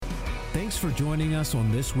Thanks for joining us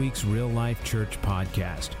on this week's Real Life Church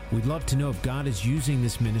podcast. We'd love to know if God is using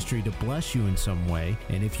this ministry to bless you in some way,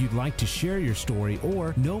 and if you'd like to share your story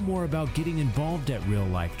or know more about getting involved at Real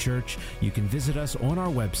Life Church, you can visit us on our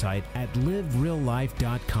website at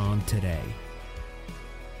livereallife.com today.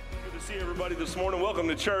 Good to see everybody this morning. Welcome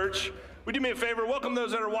to church. Would you do me a favor? Welcome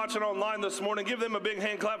those that are watching online this morning. Give them a big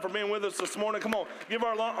hand clap for being with us this morning. Come on, give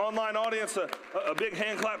our online audience a big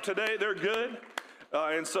hand clap today. They're good.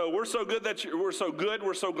 And so we're so glad that you're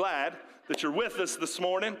with us this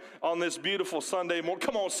morning on this beautiful Sunday morning.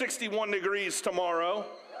 Come on, 61 degrees tomorrow.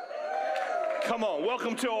 Come on,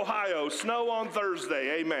 welcome to Ohio. Snow on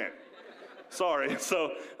Thursday, amen. Sorry.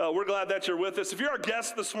 So we're glad that you're with us. If you're our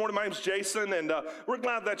guest this morning, my name's Jason, and we're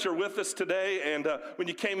glad that you're with us today. And when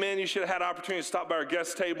you came in, you should have had an opportunity to stop by our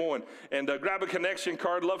guest table and grab a connection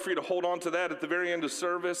card. Love for you to hold on to that at the very end of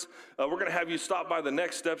service. We're going to have you stop by the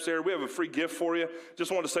Next Steps area. We have a free gift for you.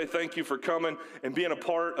 Just want to say thank you for coming and being a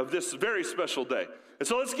part of this very special day. And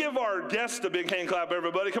so let's give our guests a big hand clap,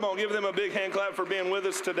 everybody. Come on, give them a big hand clap for being with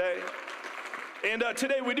us today. And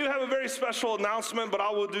today we do have a very special announcement, but I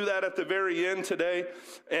will do that at the very end today.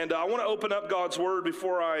 And I want to open up God's Word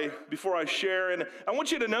before I share. And I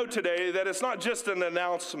want you to know today that it's not just an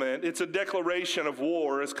announcement; it's a declaration of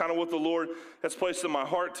war. It's kind of what the Lord has placed in my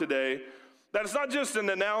heart today. That it's not just an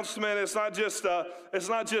announcement. It's not just a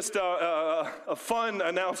fun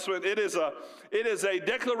announcement. It is a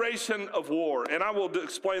declaration of war. And I will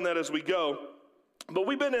explain that as we go. But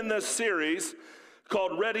we've been in this series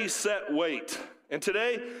called Ready, Set, Wait. And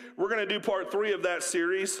today, we're going to do part 3 of that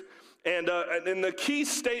series. And the key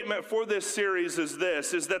statement for this series is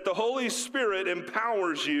this, is that the Holy Spirit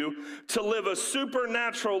empowers you to live a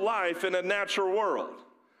supernatural life in a natural world.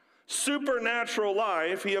 Supernatural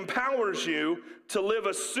life, He empowers you to live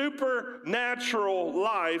a supernatural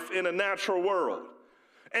life in a natural world.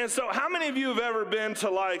 And so how many of you have ever been to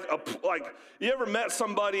you ever met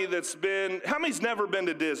somebody that's been, how many's never been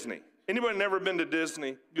to Disney? Anybody never been to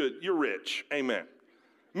Disney? Good, you're rich, amen.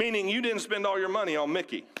 Meaning you didn't spend all your money on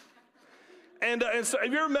Mickey. And so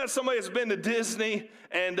have you ever met somebody that's been to Disney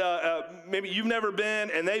and maybe you've never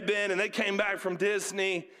been and they've been and they came back from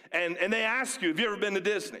Disney and they ask you, have you ever been to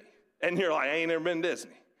Disney? And you're like, I ain't never been to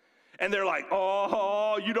Disney. And they're like,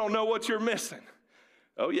 oh, you don't know what you're missing.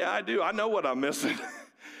 Oh yeah, I do, I know what I'm missing.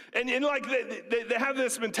 And like they have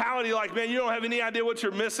this mentality like, man, you don't have any idea what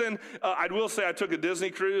you're missing. I will say I took a Disney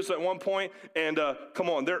cruise at one point, and come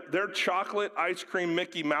on, their chocolate ice cream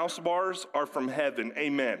Mickey Mouse bars are from heaven,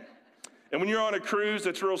 amen. And when you're on a cruise,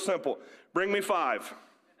 it's real simple. Bring me 5.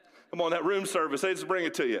 Come on, that room service, they just bring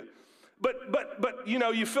it to you. But you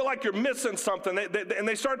know, you feel like you're missing something, and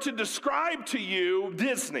they start to describe to you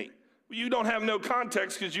Disney. You don't have no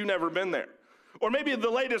context because you've never been there. Or maybe the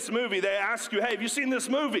latest movie, they ask you, hey, have you seen this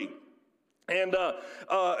movie? And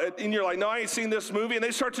you're like, no, I ain't seen this movie. And they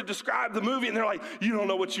start to describe the movie, and they're like, you don't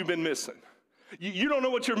know what you've been missing. You don't know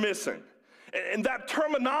what you're missing. And that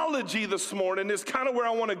terminology this morning is kind of where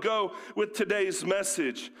I want to go with today's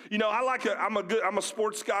message. You know, I'm a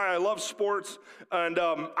sports guy. I love sports. And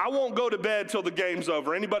I won't go to bed till the game's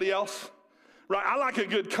over. Anybody else? Right? I like a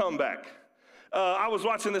good comeback. I was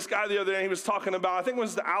watching this guy the other day, he was talking about, I think it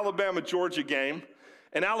was the Alabama-Georgia game,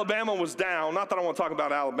 and Alabama was down. Not that I want to talk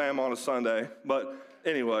about Alabama on a Sunday, but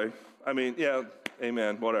anyway, I mean, yeah,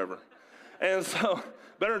 amen, whatever. And so,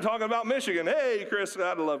 better than talking about Michigan. Hey, Chris,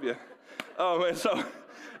 I love you.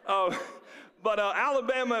 But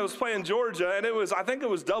Alabama was playing Georgia, and I think it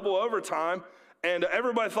was double overtime, and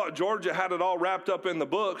everybody thought Georgia had it all wrapped up in the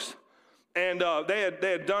books, and they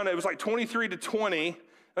had done it. It was like 23-20.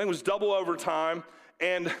 I think it was double overtime,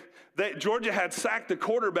 and Georgia had sacked the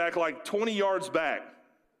quarterback like 20 yards back.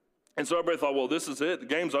 And so everybody thought, well, this is it. The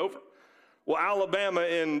game's over. Well, Alabama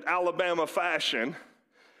in Alabama fashion,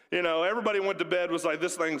 you know, everybody went to bed was like,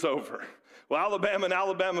 this thing's over. Well, Alabama in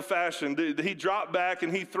Alabama fashion, he dropped back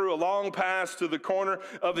and he threw a long pass to the corner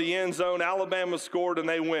of the end zone. Alabama scored and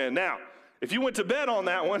they win. Now, if you went to bed on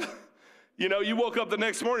that one, you know, you woke up the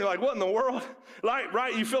next morning, you're like, what in the world? Like,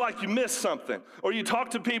 right? You feel like you missed something. Or you talk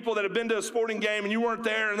to people that have been to a sporting game and you weren't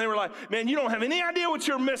there, and they were like, man, you don't have any idea what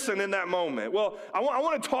you're missing in that moment. Well, I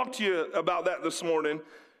want to talk to you about that this morning,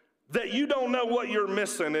 that you don't know what you're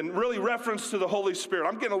missing, and really reference to the Holy Spirit.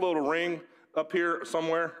 I'm getting a little ring up here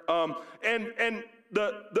somewhere. Again,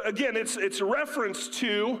 it's a reference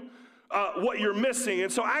to what you're missing.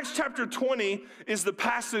 And so Acts chapter 20 is the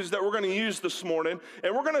passage that we're going to use this morning.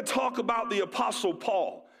 And we're going to talk about the Apostle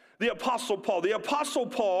Paul. The Apostle Paul. The Apostle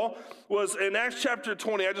Paul was in Acts chapter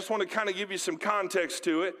 20. I just want to kind of give you some context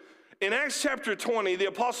to it. In Acts chapter 20, the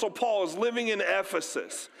Apostle Paul is living in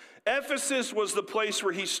Ephesus. Ephesus was the place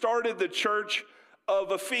where he started the church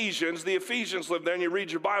of Ephesians. The Ephesians lived there, and you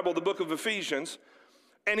read your Bible, the book of Ephesians.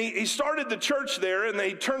 And he started the church there, and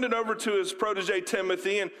they turned it over to his protege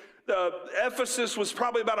Timothy. And Ephesus was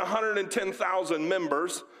probably about 110,000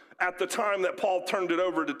 members at the time that Paul turned it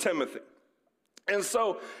over to Timothy. And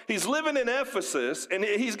so he's living in Ephesus, and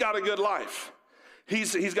he's got a good life.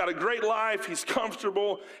 He's got a great life. He's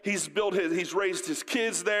comfortable. He's raised his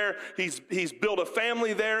kids there. He's built a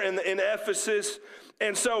family there in Ephesus.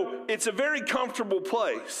 And so it's a very comfortable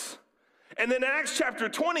place. And then Acts chapter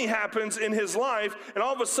 20 happens in his life, and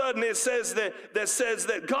all of a sudden it says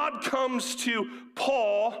that God comes to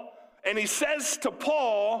Paul, and he says to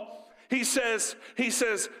Paul, he says,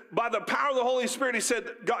 by the power of the Holy Spirit, he said,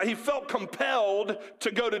 God, he felt compelled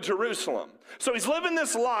to go to Jerusalem. So he's living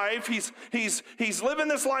this life. He's living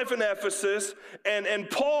this life in Ephesus, and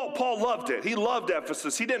Paul loved it. He loved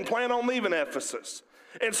Ephesus. He didn't plan on leaving Ephesus.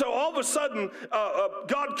 And so all of a sudden,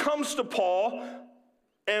 God comes to Paul,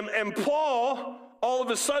 and Paul all of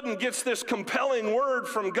a sudden gets this compelling word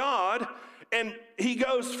from God, and he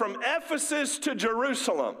goes from Ephesus to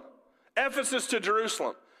Jerusalem. Ephesus to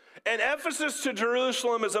Jerusalem. And Ephesus to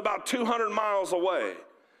Jerusalem is about 200 miles away.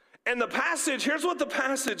 And the passage, here's what the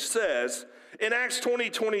passage says in Acts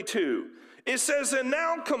 20:22. It says, and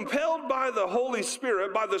now compelled by the Holy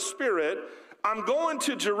Spirit, by the Spirit, I'm going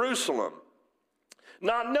to Jerusalem,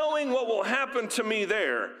 not knowing what will happen to me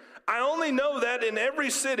there. I only know that in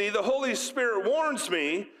every city the Holy Spirit warns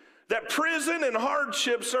me that prison and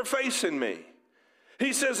hardships are facing me.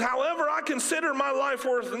 He says, however, I consider my life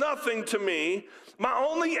worth nothing to me. My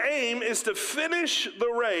only aim is to finish the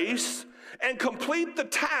race and complete the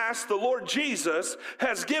task the Lord Jesus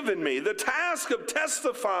has given me, the task of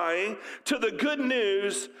testifying to the good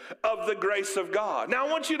news of the grace of God. Now, I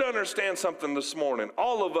want you to understand something this morning.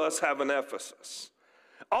 All of us have an Ephesus.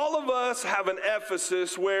 All of us have an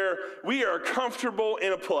Ephesus where we are comfortable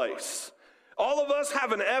in a place. All of us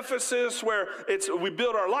have an Ephesus where we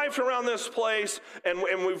build our life around this place, and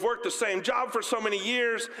we've worked the same job for so many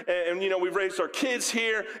years, and we've raised our kids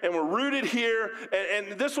here, and we're rooted here,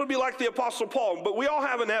 and this would be like the Apostle Paul, but we all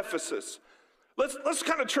have an Ephesus. Let's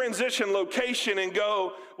kind of transition location and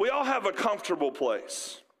go, we all have a comfortable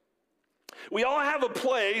place. We all have a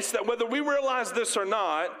place that, whether we realize this or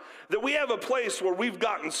not, that we have a place where we've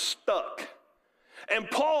gotten stuck. And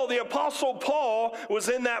Paul, the Apostle Paul, was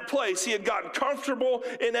in that place. He had gotten comfortable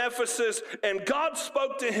in Ephesus, and God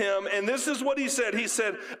spoke to him, and this is what he said. He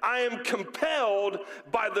said, I am compelled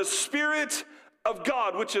by the Spirit of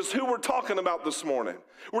God, which is who we're talking about this morning.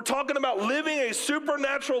 We're talking about living a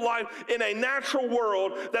supernatural life in a natural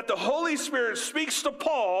world, that the Holy Spirit speaks to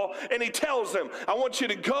Paul, and he tells him, I want you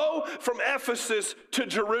to go from Ephesus to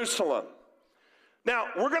Jerusalem. Now,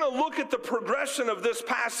 we're going to look at the progression of this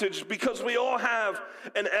passage because we all have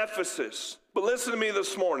an Ephesus. But listen to me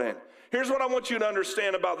this morning. Here's what I want you to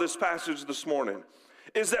understand about this passage this morning,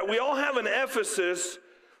 is that we all have an Ephesus,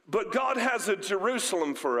 but God has a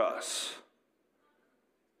Jerusalem for us.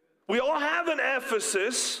 We all have an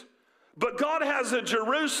Ephesus, but God has a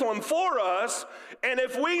Jerusalem for us. And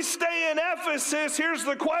if we stay in Ephesus, here's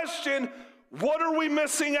the question, what are we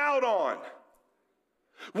missing out on?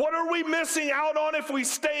 What are we missing out on if we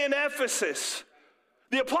stay in Ephesus?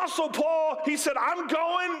 The Apostle Paul, he said, I'm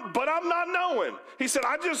going, but I'm not knowing. He said,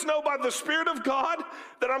 I just know by the Spirit of God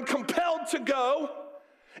that I'm compelled to go.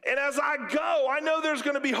 And as I go, I know there's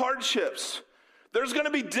going to be hardships. There's going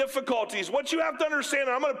to be difficulties. What you have to understand,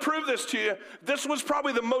 and I'm going to prove this to you, this was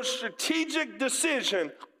probably the most strategic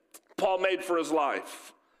decision Paul made for his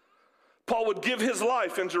life. Paul would give his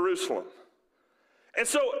life in Jerusalem. And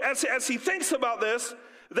so as he thinks about this,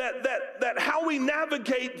 that how we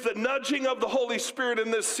navigate the nudging of the Holy Spirit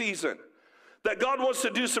in this season, that God wants to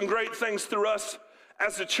do some great things through us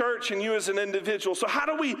as a church and you as an individual. So how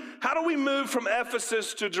do we move from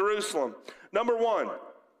Ephesus to Jerusalem? Number one,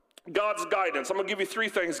 God's guidance. I'm going to give you three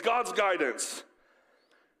things. God's guidance.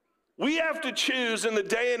 We have to choose in the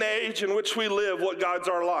day and age in which we live what guides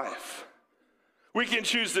our life. We can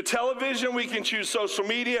choose the television, we can choose social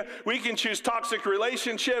media, we can choose toxic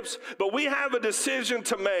relationships, but we have a decision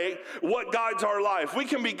to make what guides our life. We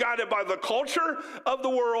can be guided by the culture of the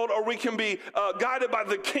world, or we can be guided by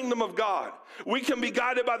the kingdom of God. We can be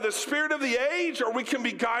guided by the spirit of the age, or we can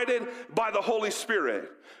be guided by the Holy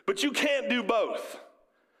Spirit. But you can't do both.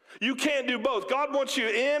 You can't do both. God wants you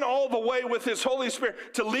in all the way with his Holy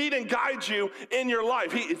Spirit to lead and guide you in your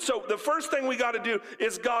life. So the first thing we got to do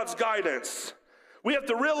is God's guidance. We have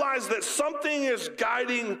to realize that something is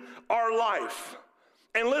guiding our life.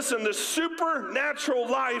 And listen, the supernatural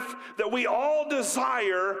life that we all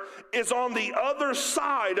desire is on the other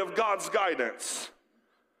side of God's guidance.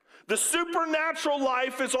 The supernatural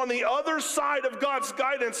life is on the other side of God's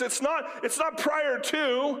guidance. It's not prior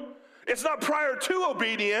to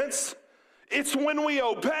obedience. It's when we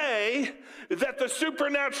obey that the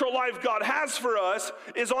supernatural life God has for us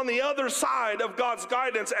is on the other side of God's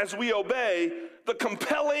guidance as we obey the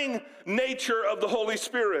compelling nature of the Holy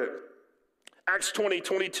Spirit. Acts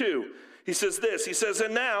 20:22, he says this, he says,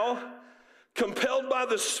 and now, compelled by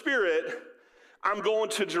the Spirit, I'm going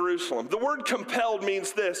to Jerusalem. The word compelled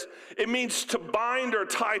means this, it means to bind or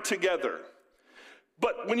tie together.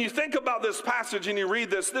 But when you think about this passage and you read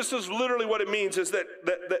this, this is literally what it means, is that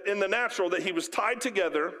in the natural, that he was tied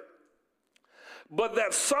together, but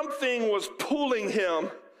that something was pulling him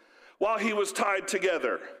while he was tied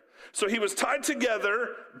together. So he was tied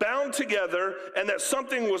together, bound together, and that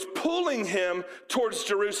something was pulling him towards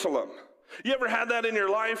Jerusalem. You ever had that in your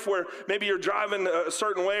life where maybe you're driving a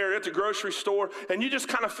certain way or at the grocery store and you just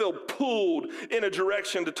kind of feel pulled in a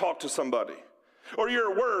direction to talk to somebody? Or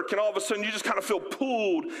you're at work and all of a sudden you just kind of feel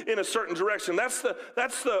pulled in a certain direction. That's the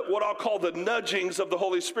what I'll call the nudgings of the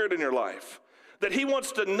Holy Spirit in your life. That he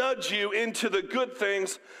wants to nudge you into the good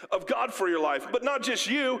things of God for your life. But not just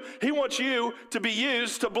you, he wants you to be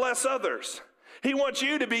used to bless others. He wants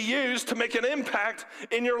you to be used to make an impact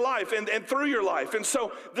in your life and through your life. And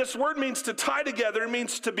so this word means to tie together, it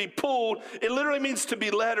means to be pulled, it literally means to be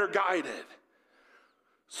led or guided.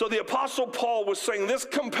 So the Apostle Paul was saying this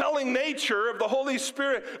compelling nature of the Holy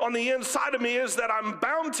Spirit on the inside of me is that I'm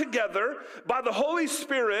bound together by the Holy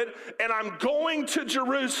Spirit and I'm going to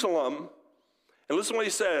Jerusalem. And listen to what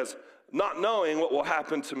he says, not knowing what will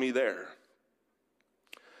happen to me there.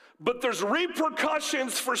 But there's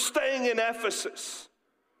repercussions for staying in Ephesus.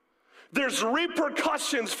 There's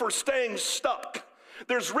repercussions for staying stuck.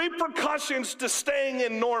 There's repercussions to staying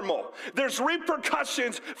in normal. There's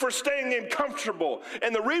repercussions for staying in comfortable.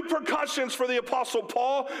 And the repercussions for the Apostle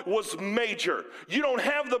Paul was major. You don't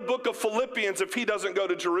have the book of Philippians if he doesn't go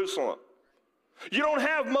to Jerusalem. You don't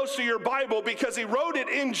have most of your Bible because he wrote it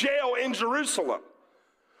in jail in Jerusalem.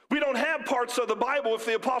 We don't have parts of the Bible if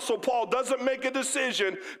the Apostle Paul doesn't make a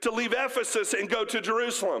decision to leave Ephesus and go to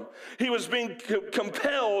Jerusalem. He was being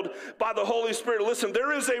compelled by the Holy Spirit. Listen,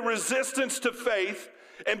 there is a resistance to faith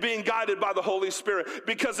and being guided by the Holy Spirit.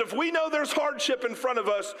 Because if we know there's hardship in front of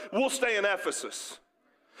us, we'll stay in Ephesus.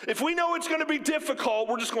 If we know it's going to be difficult,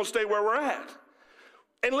 we're just going to stay where we're at.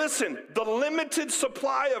 And listen, the limited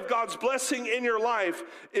supply of God's blessing in your life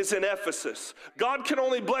is in Ephesus. God can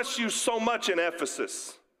only bless you so much in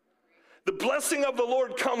Ephesus. The blessing of the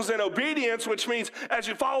Lord comes in obedience, which means as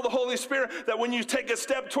you follow the Holy Spirit, that when you take a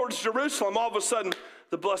step towards Jerusalem, all of a sudden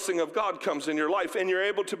the blessing of God comes in your life and you're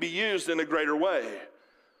able to be used in a greater way.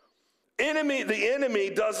 The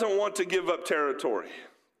enemy doesn't want to give up territory.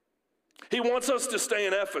 He wants us to stay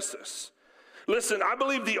in Ephesus. Listen, I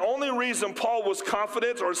believe the only reason Paul was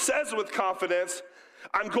confident or says with confidence,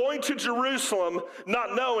 I'm going to Jerusalem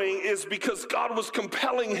not knowing, is because God was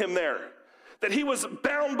compelling him there. That he was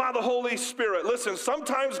bound by the Holy Spirit. Listen,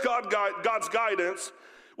 sometimes God's guidance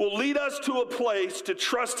will lead us to a place to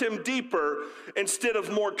trust him deeper instead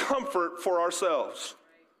of more comfort for ourselves.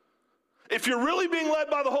 If you're really being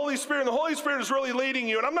led by the Holy Spirit and the Holy Spirit is really leading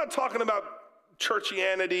you, and I'm not talking about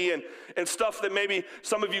churchianity and stuff that maybe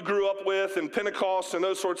some of you grew up with and Pentecost and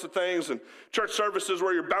those sorts of things and church services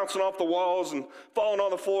where you're bouncing off the walls and falling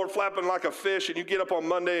on the floor, flapping like a fish, and you get up on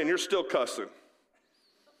Monday and you're still cussing.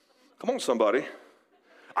 Come on, somebody.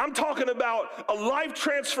 I'm talking about a life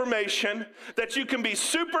transformation that you can be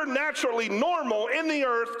supernaturally normal in the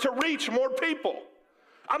earth to reach more people.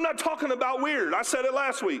 I'm not talking about weird. I said it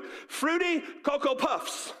last week. Fruity Cocoa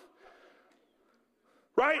Puffs.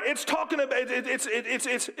 Right? It's talking about,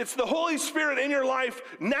 it's the Holy Spirit in your life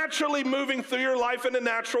naturally moving through your life in a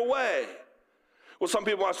natural way. Well, some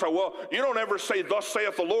people might say, well, you don't ever say, thus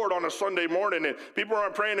saith the Lord on a Sunday morning, and people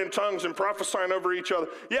aren't praying in tongues and prophesying over each other.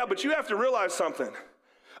 Yeah, but you have to realize something.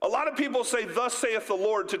 A lot of people say, thus saith the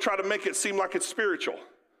Lord, to try to make it seem like it's spiritual.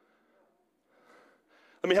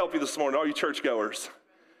 Let me help you this morning, all you churchgoers.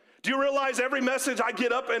 Do you realize every message I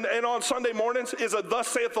get up and on Sunday mornings is a thus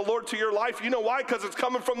saith the Lord to your life? You know why? Because it's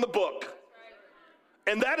coming from the book.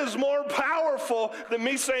 And that is more powerful than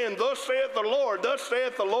me saying, thus saith the Lord, thus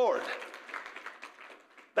saith the Lord.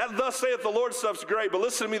 That thus saith the Lord stuff's great, but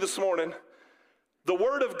listen to me this morning. The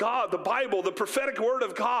Word of God, the Bible, the prophetic Word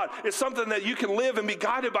of God is something that you can live and be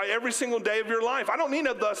guided by every single day of your life. I don't need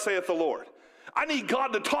a thus saith the Lord. I need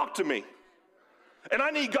God to talk to me. And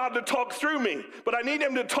I need God to talk through me. But I need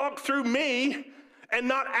him to talk through me and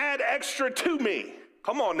not add extra to me.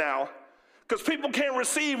 Come on now. Because people can't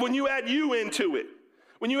receive when you add you into it,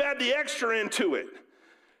 when you add the extra into it.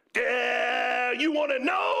 Yeah, you want to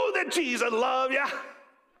know that Jesus loves you?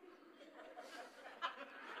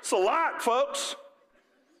 It's a lot, folks.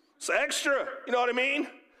 It's extra, you know what I mean?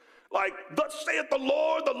 Like, thus saith the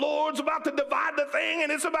Lord's about to divide the thing,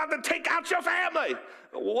 and it's about to take out your family.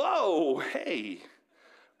 Whoa, hey,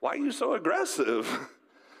 why are you so aggressive?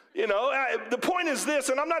 You know, the point is this,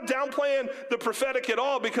 and I'm not downplaying the prophetic at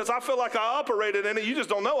all because I feel like I operated in it. You just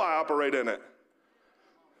don't know I operate in it.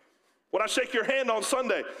 When I shake your hand on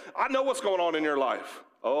Sunday, I know what's going on in your life.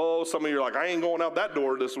 Oh, some of you are like, I ain't going out that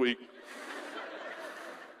door this week.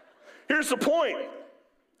 Here's the point,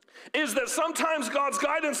 is that sometimes God's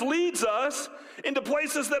guidance leads us into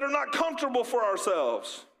places that are not comfortable for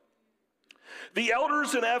ourselves. The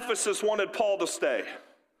elders in Ephesus wanted Paul to stay.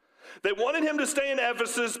 They wanted him to stay in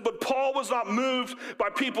Ephesus, but Paul was not moved by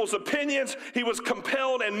people's opinions. He was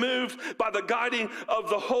compelled and moved by the guiding of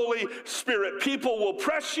the Holy Spirit. People will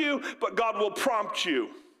press you, but God will prompt you.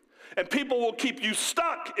 And people will keep you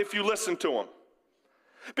stuck if you listen to them.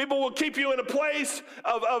 People will keep you in a place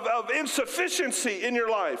of insufficiency in your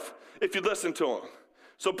life if you listen to them.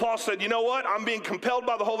 So Paul said, you know what? I'm being compelled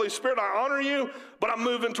by the Holy Spirit. I honor you, but I'm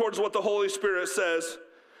moving towards what the Holy Spirit says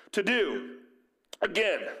to do.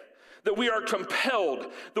 Again, that we are compelled.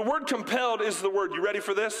 The word compelled is the word, you ready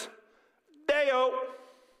for this? Deo.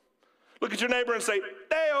 Look at your neighbor and say,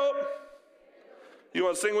 Deo. You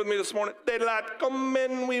want to sing with me this morning? Daylight come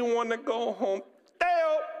in, we want to go home.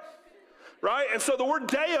 Deo. Right? And so the word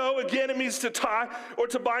Deo, again, it means to tie or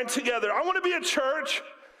to bind together. I want to be a church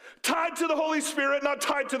tied to the Holy Spirit, not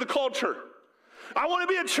tied to the culture. I want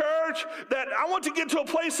to be a church that I want to get to a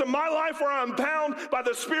place in my life where I'm bound by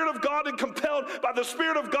the Spirit of God and compelled by the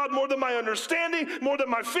Spirit of God more than my understanding, more than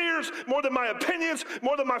my fears, more than my opinions,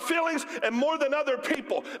 more than my feelings, and more than other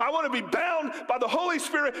people. I want to be bound by the Holy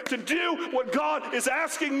Spirit to do what God is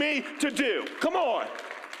asking me to do. Come on.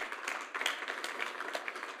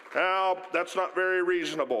 Now, that's not very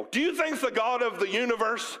reasonable. Do you think the God of the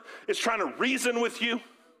universe is trying to reason with you?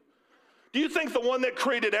 Do you think the one that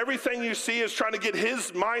created everything you see is trying to get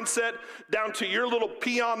his mindset down to your little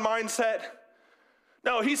peon mindset?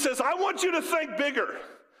 No, he says, I want you to think bigger.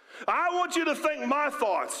 I want you to think my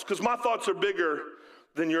thoughts, because my thoughts are bigger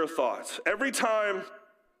than your thoughts. Every time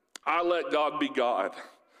I let God be God,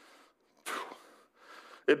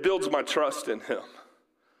 it builds my trust in him.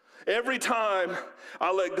 Every time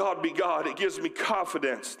I let God be God, it gives me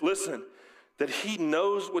confidence, listen, that he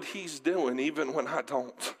knows what he's doing even when I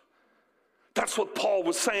don't. That's what Paul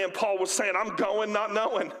was saying. Paul was saying, I'm going not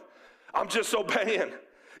knowing. I'm just obeying.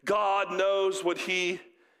 God knows what he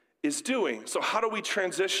is doing. So how do we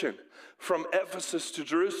transition from Ephesus to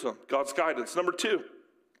Jerusalem? God's guidance. Number 2,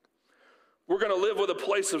 we're going to live with a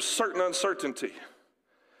place of certain uncertainty.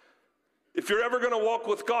 If you're ever going to walk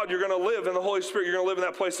with God, you're going to live in the Holy Spirit. You're going to live in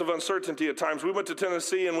that place of uncertainty at times. We went to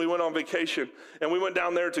Tennessee and we went on vacation. And we went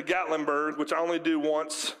down there to Gatlinburg, which I only do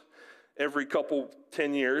once every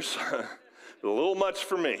 10 years. A little much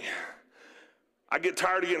for me. I get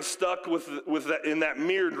tired of getting stuck with that in that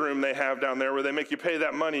mirrored room they have down there where they make you pay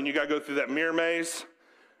that money and you got to go through that mirror maze.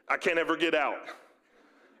 I can't ever get out.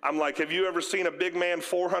 I'm like, have you ever seen a big man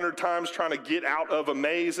 400 times trying to get out of a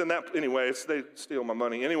maze in that? Anyway, they steal my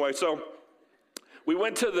money. Anyway, so we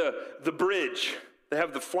went to the bridge. They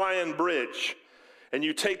have the flying bridge. And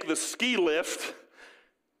you take the ski lift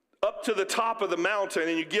up to the top of the mountain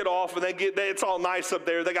and you get off and it's all nice up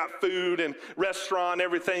there. They got food and restaurant and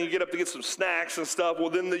everything. You get up to get some snacks and stuff.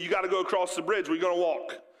 Well, then you got to go across the bridge. We're going to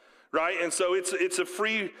walk, right? And so it's a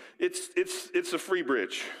free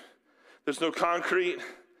bridge. There's no concrete.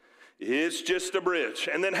 It's just a bridge.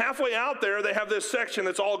 And then halfway out there, they have this section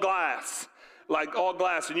that's all glass, like all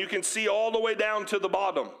glass. And you can see all the way down to the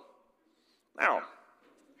bottom. Now,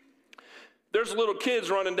 there's little kids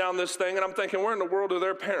running down this thing, and I'm thinking, where in the world are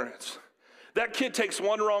their parents? That kid takes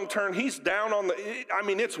one wrong turn. He's down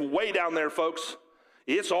it's way down there, folks.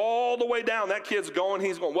 It's all the way down. That kid's going,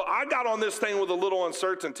 he's going. Well, I got on this thing with a little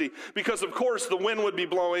uncertainty because, of course, the wind would be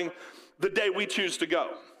blowing the day we choose to go.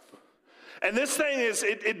 And this thing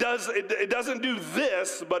it doesn't do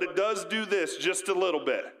this, but it does do this just a little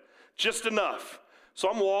bit, just enough. So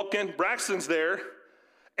I'm walking, Braxton's there.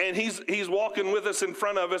 And he's walking with us in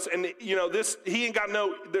front of us, and he ain't got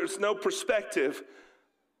there's no perspective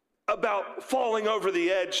about falling over the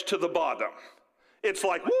edge to the bottom. It's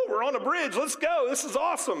like, woo, we're on a bridge, let's go, this is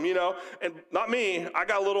awesome, And not me, I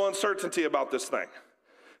got a little uncertainty about this thing.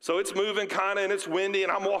 So it's moving kind of, and it's windy,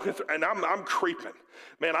 and I'm walking through, and I'm creeping.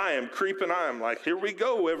 Man, I am creeping. I am like, here we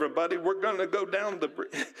go, everybody. We're going to go down the bridge.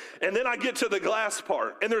 And then I get to the glass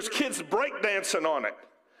part, and there's kids breakdancing on it.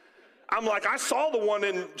 I'm like, I saw the one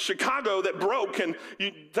in Chicago that broke, and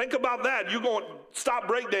you think about that. You're going to stop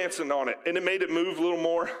breakdancing on it, and it made it move a little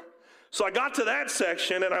more. So I got to that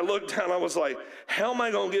section, and I looked down. I was like, how am I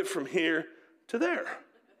going to get from here to there?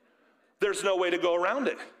 There's no way to go around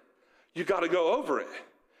it. You got to go over it.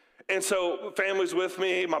 And so family's with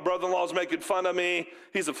me. My brother-in-law's making fun of me.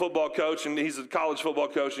 He's a football coach, and he's a college football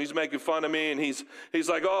coach, and he's making fun of me, and he's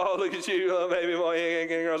like, oh, look at you, little baby boy, you ain't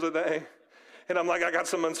getting girls a thing. And I'm like, I got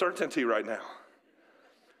some uncertainty right now.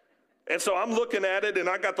 And so I'm looking at it, and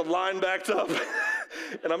I got the line backed up,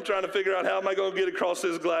 and I'm trying to figure out how am I going to get across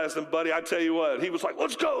this glass. And buddy, I tell you what, he was like,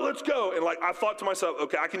 let's go. And like, I thought to myself,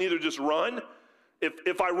 okay, I can either just run.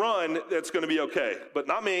 If I run, it's going to be okay. But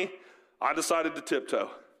not me. I decided to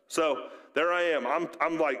tiptoe. So there I am.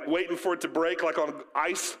 I'm like waiting for it to break like on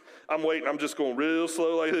ice. I'm waiting. I'm just going real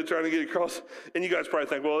slow like that, trying to get across. And you guys probably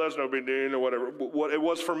think, well, that's no big deal or whatever. What it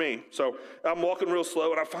was for me. So I'm walking real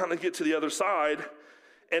slow, and I finally get to the other side.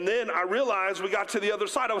 And then I realized we got to the other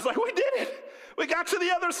side. I was like, we did it. We got to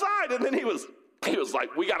the other side. And then he was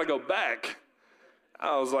like, we got to go back.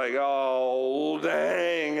 I was like, oh,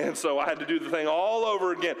 dang. And so I had to do the thing all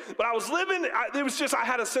over again. But I was living, it was just, I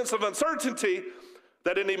had a sense of uncertainty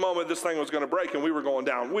that any moment this thing was going to break and we were going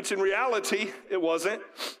down, which in reality, it wasn't.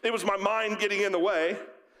 It was my mind getting in the way.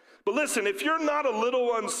 But listen, if you're not a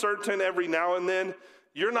little uncertain every now and then,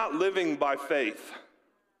 you're not living by faith.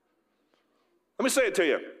 Let me say it to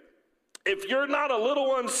you. If you're not a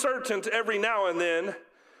little uncertain every now and then,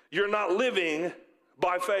 you're not living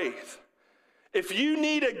by faith. If you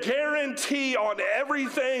need a guarantee on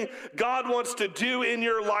everything God wants to do in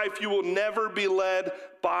your life, you will never be led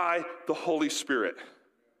by the Holy Spirit.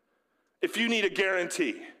 If you need a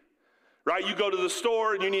guarantee, right? You go to the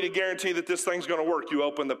store and you need a guarantee that this thing's going to work. You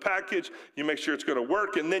open the package, you make sure it's going to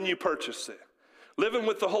work, and then you purchase it. Living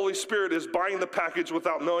with the Holy Spirit is buying the package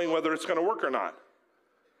without knowing whether it's going to work or not.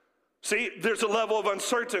 See, there's a level of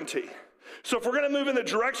uncertainty. So if we're going to move in the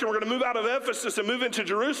direction, we're going to move out of Ephesus and move into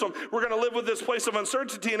Jerusalem, we're going to live with this place of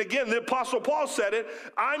uncertainty. And again, the Apostle Paul said it,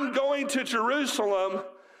 I'm going to Jerusalem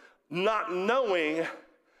not knowing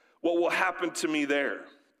what will happen to me there.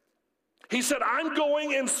 He said, I'm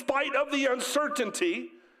going in spite of the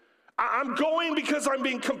uncertainty. I'm going because I'm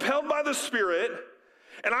being compelled by the Spirit.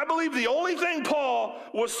 And I believe the only thing Paul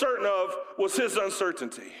was certain of was his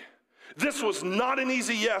uncertainty. This was not an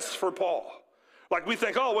easy yes for Paul. Like we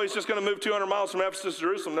think, oh, well, he's just going to move 200 miles from Ephesus to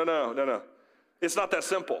Jerusalem. No. It's not that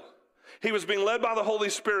simple. He was being led by the Holy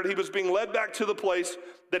Spirit. He was being led back to the place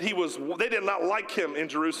that they did not like him in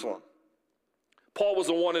Jerusalem. Paul was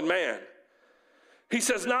a wanted man. He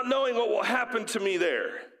says, not knowing what will happen to me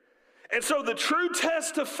there. And so the true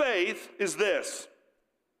test of faith is this.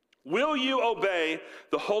 Will you obey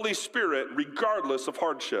the Holy Spirit regardless of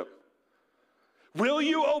hardship? Will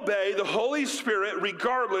you obey the Holy Spirit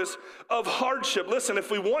regardless of hardship? Listen,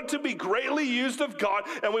 if we want to be greatly used of God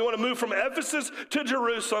and we want to move from Ephesus to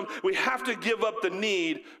Jerusalem, we have to give up the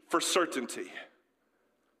need for certainty.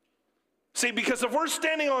 See, because if we're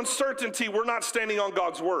standing on certainty, we're not standing on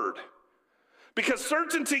God's word. Because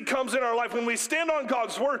certainty comes in our life. When we stand on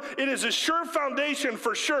God's word, it is a sure foundation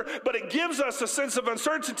for sure, but it gives us a sense of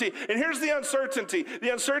uncertainty. And here's the uncertainty.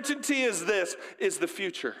 The uncertainty is the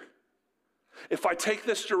future. If I take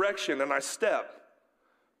this direction and I step,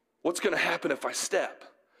 what's going to happen if I step?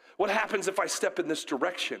 What happens if I step in this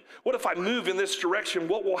direction? What if I move in this direction?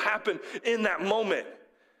 What will happen in that moment?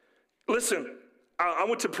 Listen, I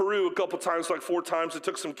went to Peru a couple times, like 4 times. I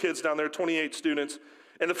took some kids down there, 28 students.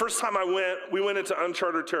 And the first time we went into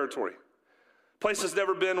uncharted territory. Places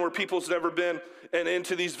never been, where people's never been, and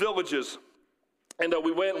into these villages. And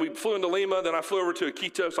we flew into Lima, then I flew over to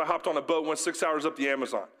Iquitos. I hopped on a boat, went 6 hours up the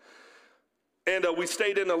Amazon. And we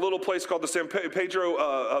stayed in a little place called the San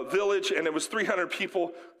Pedro village, and it was 300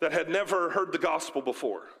 people that had never heard the gospel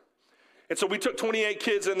before. And so we took 28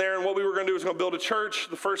 kids in there, and what we were going to do was going to build a church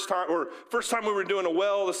the first time we were doing a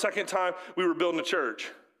well, the second time we were building a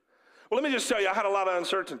church. Well, let me just tell you, I had a lot of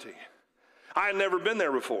uncertainty. I had never been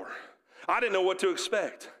there before. I didn't know what to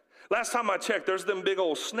expect. Last time I checked, there's them big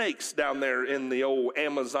old snakes down there in the old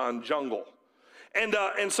Amazon jungle. And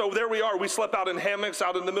so there we are. We slept out in hammocks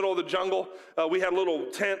out in the middle of the jungle. We had a little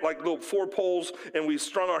tent, like little 4 poles, and we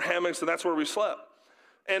strung our hammocks, and that's where we slept.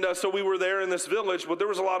 And so we were there in this village, but there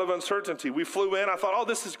was a lot of uncertainty. We flew in. I thought, oh,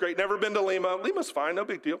 this is great. Never been to Lima. Lima's fine. No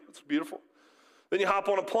big deal. It's beautiful. Then you hop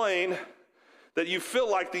on a plane that you feel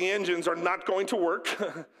like the engines are not going to work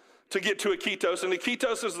to get to Iquitos, and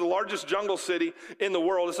Iquitos is the largest jungle city in the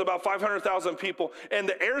world. It's about 500,000 people, and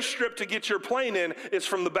the airstrip to get your plane in is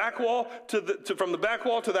from the back wall from the back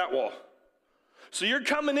wall to that wall. So you're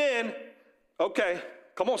coming in, okay,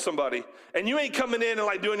 come on somebody, and you ain't coming in and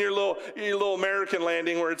like doing your little American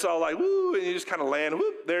landing where it's all like woo, and you just kind of land,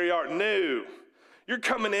 whoop, there you are. No, you're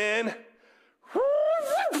coming in,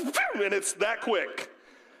 and it's that quick.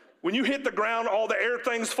 When you hit the ground, all the air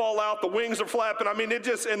things fall out, the wings are flapping. I mean,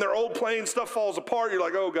 in their old plane, stuff falls apart. You're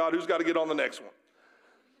like, oh God, who's got to get on the next one?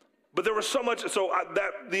 But there was so much,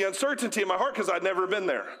 the uncertainty in my heart, because I'd never been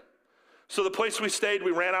there. So the place we stayed,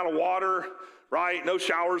 we ran out of water, right? No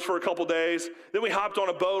showers for a couple days. Then we hopped on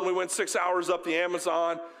a boat and we went 6 hours up the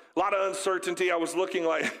Amazon. A lot of uncertainty. I was looking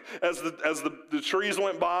like, as the trees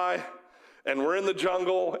went by and we're in the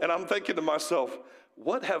jungle, and I'm thinking to myself,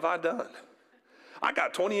 what have I done? I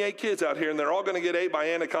got 28 kids out here, and they're all going to get ate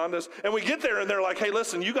by anacondas. And we get there, and they're like, "Hey,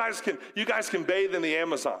 listen, you guys can bathe in the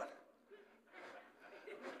Amazon.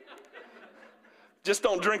 Just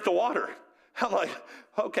don't drink the water." I'm like,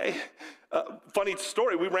 "Okay." Funny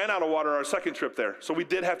story. We ran out of water our second trip there, so we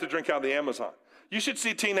did have to drink out of the Amazon. You should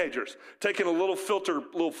see teenagers taking a little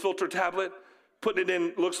filter tablet, putting it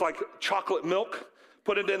in. Looks like chocolate milk.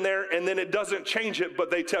 Put it in there, and then it doesn't change it, but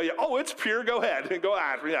they tell you, oh, it's pure, go ahead. Go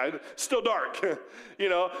ahead. Yeah, it's still dark.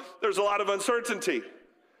 There's a lot of uncertainty.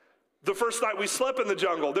 The first night we slept in the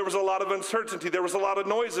jungle, there was a lot of uncertainty. There was a lot of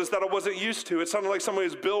noises that I wasn't used to. It sounded like somebody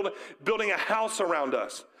was building a house around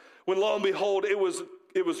us. When lo and behold, it was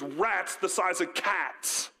rats the size of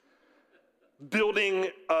cats building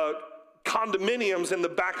condominiums in the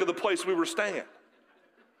back of the place we were staying.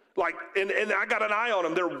 And I got an eye on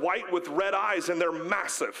them. They're white with red eyes, and they're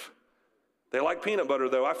massive. They like peanut butter,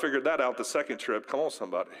 though. I figured that out the second trip. Come on,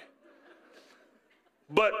 somebody.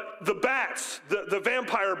 But the bats, the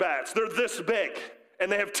vampire bats, they're this big,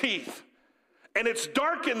 and they have teeth. And it's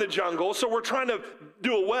dark in the jungle, so we're trying to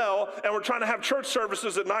do a well, and we're trying to have church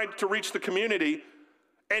services at night to reach the community.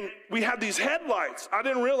 And we had these headlights. I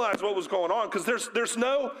didn't realize what was going on, because there's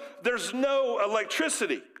no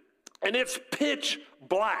electricity. And it's pitch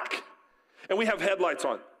black, and we have headlights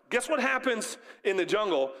on. Guess what happens in the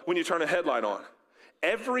jungle when you turn a headlight on?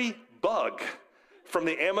 Every bug from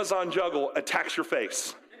the Amazon jungle attacks your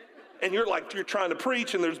face. And you're trying to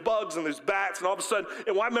preach, and there's bugs, and there's bats, and all of a sudden,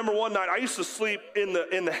 and I remember one night, I used to sleep in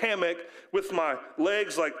the hammock with my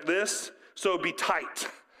legs like this, so it'd be tight,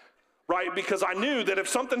 right? Because I knew that if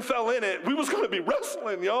something fell in it, we was gonna be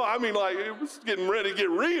wrestling, yo. I mean, like, it was getting ready to get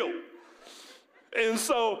real. And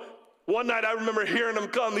so, one night I remember hearing them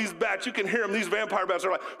come, these bats, you can hear them, these vampire bats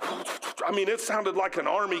are like, I mean, it sounded like an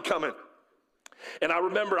army coming. And I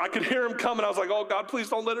remember I could hear them coming. I was like, oh God, please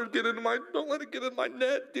don't let it get in my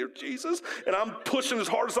net, dear Jesus. And I'm pushing as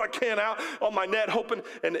hard as I can out on my net, hoping,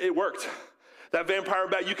 and it worked. That vampire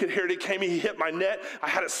bat, you could hear it, he came, he hit my net. I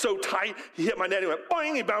had it so tight, he hit my net, he went,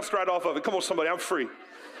 boing, he bounced right off of it. Come on, somebody, I'm free.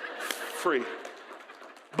 Free.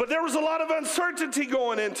 But there was a lot of uncertainty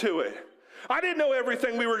going into it. I didn't know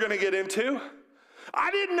everything we were going to get into. I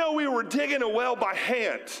didn't know we were digging a well by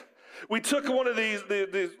hand. We took one of these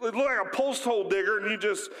it looked like a post hole digger, and you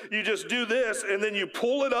just do this, and then you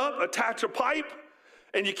pull it up, attach a pipe,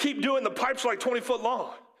 and you keep doing, the pipe's like 20 foot long.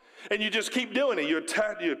 And you just keep doing it. You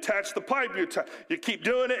attach the pipe, you keep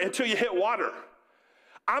doing it until you hit water.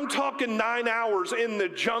 I'm talking 9 hours in the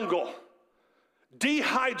jungle,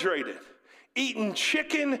 dehydrated, eating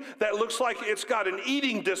chicken that looks like it's got an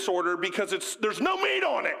eating disorder because there's no meat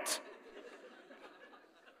on it.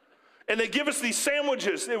 And they give us these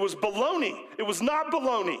sandwiches. It was bologna. It was not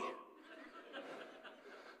bologna.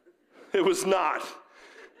 It was not.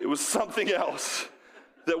 It was something else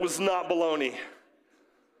that was not bologna.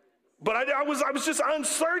 But I was just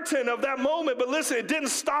uncertain of that moment. But listen, it didn't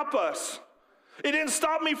stop us. It didn't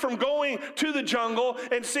stop me from going to the jungle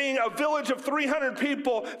and seeing a village of 300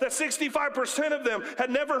 people that 65% of them had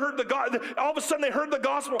never heard the gospel. All of a sudden they heard the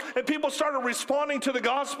gospel, and people started responding to the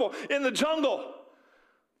gospel in the jungle.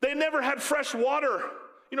 They never had fresh water.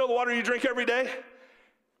 You know the water you drink every day?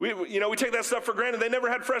 We take that stuff for granted. They never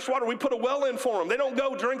had fresh water. We put a well in for them. They don't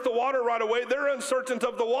go drink the water right away. They're uncertain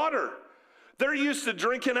of the water. They're used to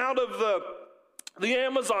drinking out of the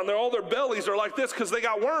Amazon. All their bellies are like this because they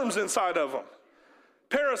got worms inside of them.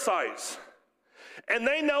 Parasites. And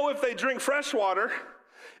they know if they drink fresh water,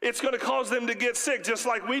 It's going to cause them to get sick, just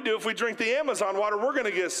like we do if we drink the Amazon water, we're going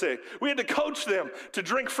to get sick. We had to coach them to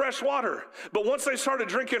drink fresh water. But once they started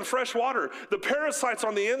drinking fresh water, the parasites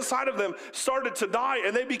on the inside of them started to die,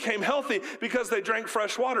 and they became healthy because they drank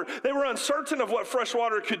fresh water. They were uncertain of what fresh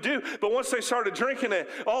water could do, but once they started drinking it,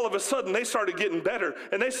 all of a sudden they started getting better,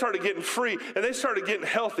 and they started getting free, and they started getting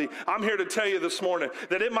healthy. I'm here to tell you this morning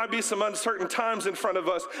that it might be some uncertain times in front of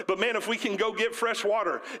us, but man, if we can go get fresh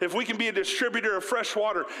water, if we can be a distributor of fresh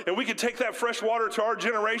water, and we can take that fresh water to our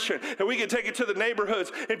generation, and we can take it to the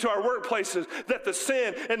neighborhoods and to our workplaces, that the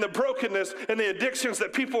sin and the brokenness and the addictions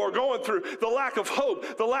that people are going through, the lack of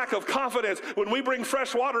hope, the lack of confidence, when we bring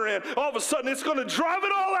fresh water in, all of a sudden it's going to drive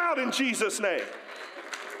it all out in Jesus' name.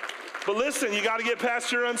 But listen, you got to get past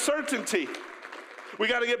your uncertainty. We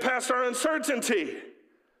got to get past our uncertainty.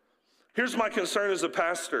 Here's my concern as a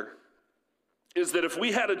pastor, is that if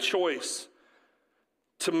we had a choice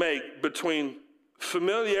to make between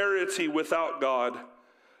familiarity without God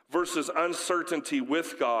versus uncertainty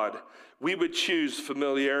with God, we would choose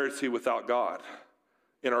familiarity without God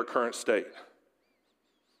in our current state.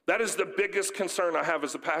 That is the biggest concern I have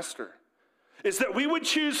as a pastor, is that we would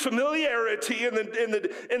choose familiarity in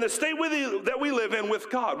the state that we live in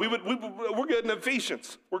with God. We're good in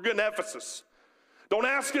Ephesians. We're good in Ephesus. Don't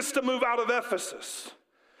ask us to move out of Ephesus.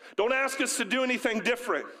 Don't ask us to do anything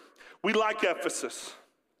different. We like Ephesus.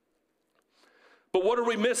 But what are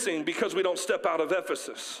we missing because we don't step out of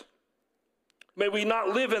Ephesus? May we not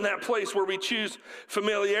live in that place where we choose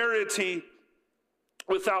familiarity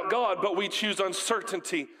without God, but we choose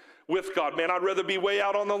uncertainty with God. Man, I'd rather be way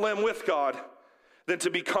out on the limb with God than to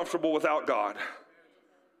be comfortable without God.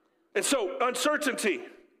 And so, uncertainty,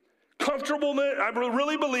 comfortableness, I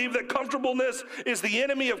really believe that comfortableness is the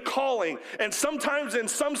enemy of calling. And sometimes in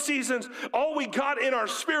some seasons, all we got in our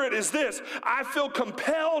spirit is this: I feel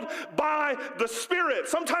compelled by the Spirit.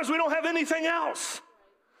 Sometimes we don't have anything else.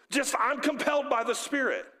 Just I'm compelled by the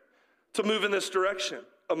Spirit to move in this direction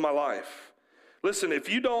of my life. Listen, if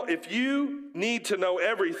you need to know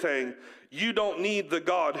everything, you don't need the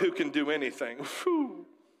God who can do anything. Whew.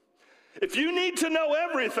 If you need to know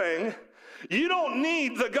everything, you don't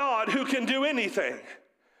need the God who can do anything.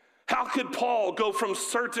 How could Paul go from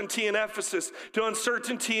certainty in Ephesus to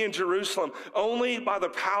uncertainty in Jerusalem? Only by the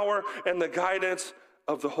power and the guidance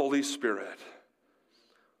of the Holy Spirit.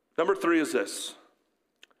 Number 3 is this: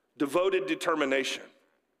 devoted determination.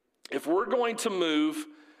 If we're going to move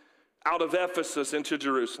out of Ephesus into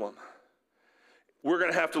Jerusalem, we're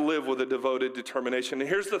going to have to live with a devoted determination. And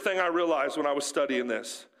here's the thing I realized when I was studying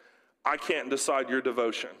this: I can't decide your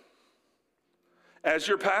devotion. As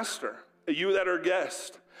your pastor, you that are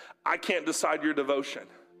guest, I can't decide your devotion.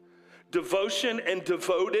 Devotion and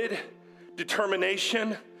devoted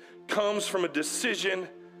determination comes from a decision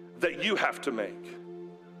that you have to make.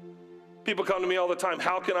 People come to me all the time: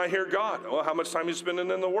 how can I hear God? Well, how much time are you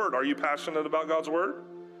spending in the Word? Are you passionate about God's Word?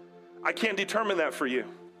 I can't determine that for you.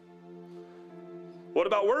 What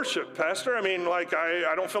about worship, Pastor? I mean,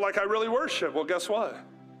 I don't feel like I really worship. Well, guess what?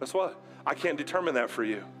 I can't determine that for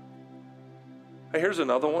you. Hey, here's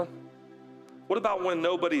another one. What about when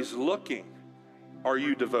nobody's looking? Are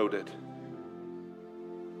you devoted?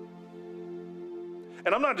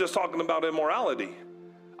 And I'm not just talking about immorality.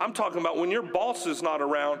 I'm talking about when your boss is not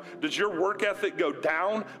around. Does your work ethic go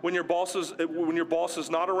down when your boss is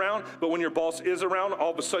not around? But when your boss is around,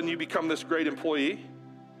 all of a sudden you become this great employee?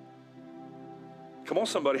 Come on,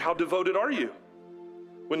 somebody. How devoted are you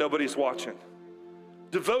when nobody's watching?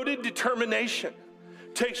 Devoted determination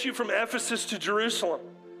takes you from Ephesus to Jerusalem.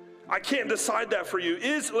 I can't decide that for you.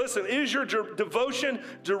 Is your devotion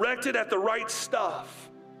directed at the right stuff?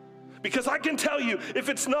 Because I can tell you, if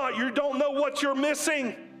it's not, you don't know what you're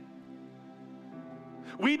missing.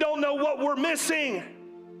 We don't know what we're missing.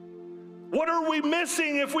 What are we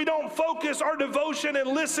missing if we don't focus our devotion and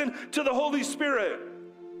listen to the Holy Spirit?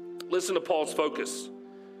 Listen to Paul's focus,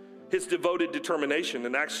 his devoted determination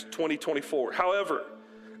in Acts 20:24. However,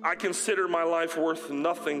 I consider my life worth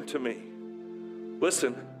nothing to me.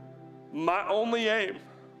 Listen, my only aim.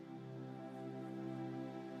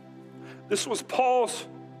 This was Paul's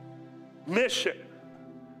mission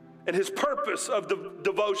and his purpose of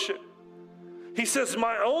devotion. He says,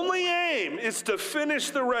 my only aim is to finish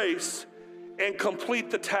the race and complete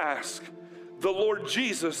the task the Lord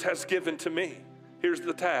Jesus has given to me. Here's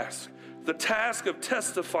the task of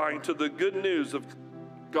testifying to the good news of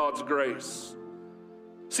God's grace.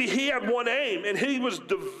 See, he had one aim, and he was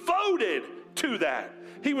devoted to that.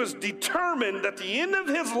 He was determined that at the end of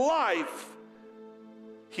his life,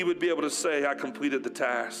 he would be able to say, I completed the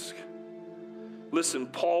task. Listen,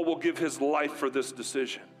 Paul will give his life for this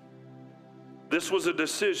decision. This was a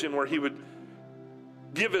decision where he would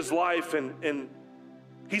give his life, and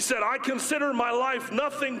he said, I consider my life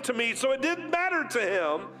nothing to me. So it didn't matter to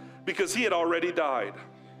him because he had already died.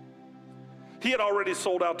 He had already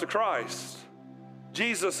sold out to Christ.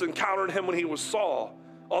 Jesus encountered him when he was Saul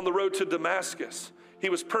on the road to Damascus. He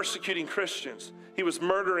was persecuting Christians. He was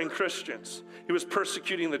murdering Christians. He was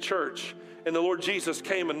persecuting the church. And the Lord Jesus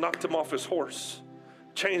came and knocked him off his horse,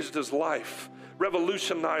 changed his life,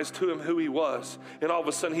 revolutionized to him who he was. And all of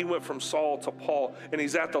a sudden he went from Saul to Paul, and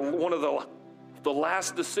he's at one of the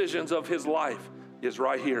last decisions of his life is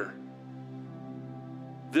right here.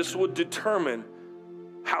 This would determine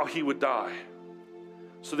how he would die.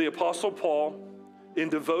 So the Apostle Paul, in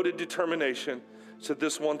devoted determination, said,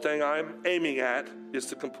 this one thing I'm aiming at is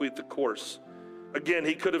to complete the course. Again,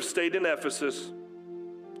 he could have stayed in Ephesus,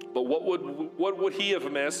 but what would he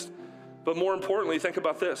have missed? But more importantly, think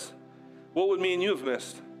about this. What would me and you have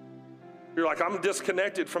missed? You're like, I'm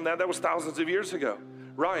disconnected from that. That was thousands of years ago.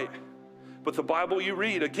 Right. But the Bible you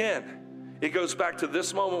read, again, it goes back to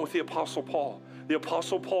this moment with the Apostle Paul. The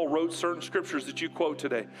Apostle Paul wrote certain scriptures that you quote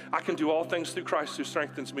today. I can do all things through Christ who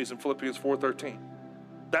strengthens me, in Philippians 4:13.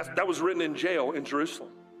 That was written in jail in Jerusalem.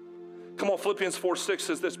 Come on, Philippians 4:6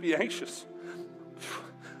 says this, be anxious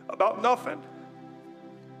about nothing,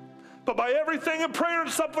 but by everything in prayer and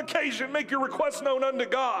supplication, make your requests known unto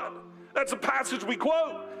God. That's a passage we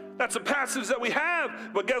quote. That's a passage that we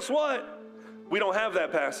have. But guess what? We don't have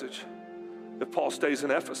that passage if Paul stays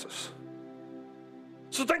in Ephesus.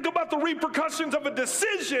 So think about the repercussions of a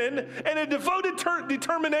decision and a devoted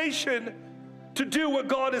determination to do what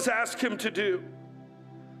God has asked him to do.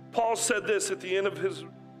 Paul said this at the end of his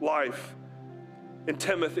life in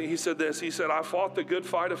Timothy. He said this. He said, I fought the good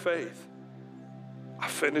fight of faith. I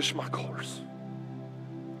finished my course.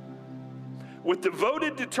 With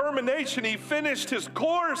devoted determination, he finished his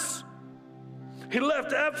course. He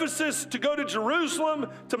left Ephesus to go to Jerusalem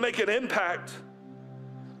to make an impact.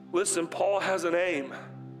 Listen, Paul has an aim.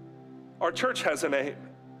 Our church has an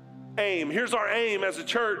aim. Here's our aim as a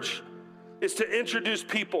church, is to introduce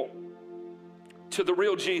people to the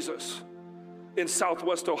real Jesus in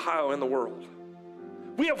Southwest Ohio and the world.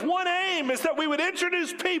 We have one aim, is that we would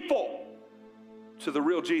introduce people to the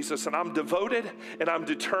real Jesus. And I'm devoted, and I'm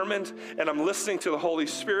determined, and I'm listening to the Holy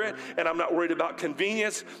Spirit, and I'm not worried about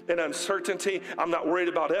convenience and uncertainty. I'm not worried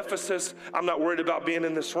about Ephesus. I'm not worried about being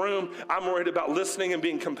in this room. I'm worried about listening and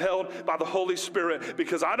being compelled by the Holy Spirit,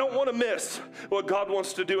 because I don't want to miss what God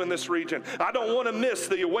wants to do in this region. I don't want to miss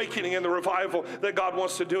the awakening and the revival that God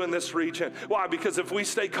wants to do in this region. Why? Because if we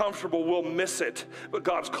stay comfortable, we'll miss it. But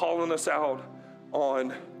God's calling us out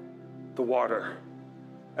on the water.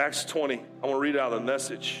 Acts 20, I want to read out the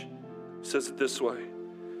Message. It says it this way.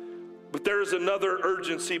 But there is another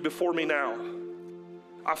urgency before me now.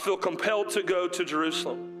 I feel compelled to go to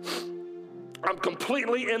Jerusalem. I'm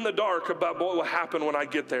completely in the dark about what will happen when I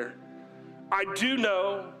get there. I do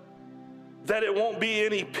know that it won't be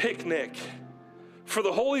any picnic. For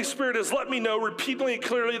the Holy Spirit has let me know repeatedly and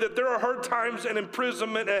clearly that there are hard times and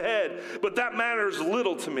imprisonment ahead, but that matters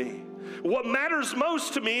little to me. What matters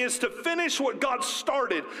most to me is to finish what God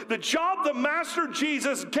started, the job the Master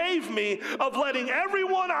Jesus gave me of letting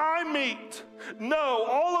everyone I meet know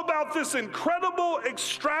all about this incredible,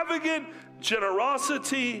 extravagant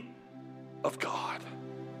generosity of God.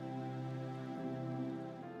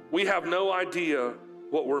 We have no idea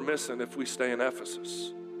what we're missing if we stay in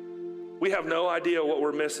Ephesus. We have no idea what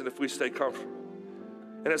we're missing if we stay comfortable.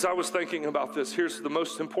 And as I was thinking about this, here's the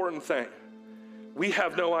most important thing. We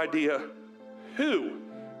have no idea who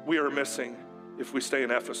we are missing if we stay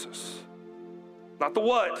in Ephesus. Not the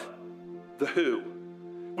what, the who.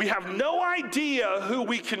 We have no idea who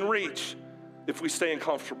we can reach if we stay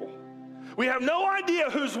uncomfortable. We have no idea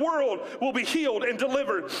whose world will be healed and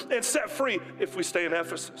delivered and set free if we stay in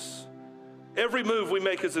Ephesus. Every move we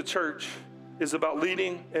make as a church is about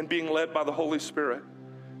leading and being led by the Holy Spirit.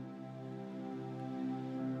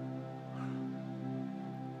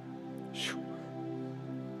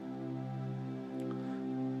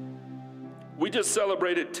 We just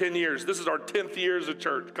celebrated 10 years. This is our 10th year as a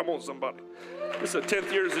church. Come on, somebody. This is the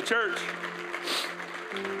 10th year as a church.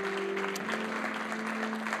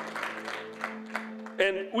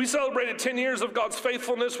 And we celebrated 10 years of God's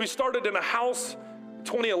faithfulness. We started in a house,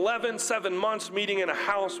 2011, 7 months meeting in a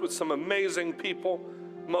house with some amazing people.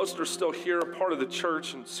 Most are still here, a part of the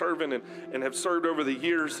church and serving and have served over the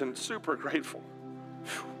years, and super grateful.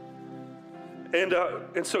 And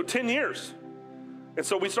so 10 years. And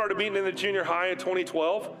so we started meeting in the junior high in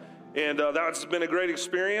 2012, and that's been a great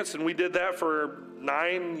experience, and we did that for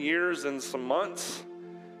 9 years and some months.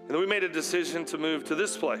 And then we made a decision to move to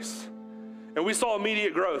this place. And we saw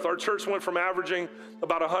immediate growth. Our church went from averaging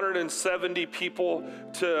about 170 people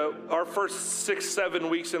to our first 6-7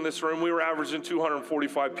 weeks in this room, we were averaging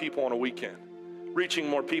 245 people on a weekend, reaching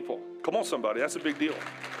more people. Come on, somebody, that's a big deal.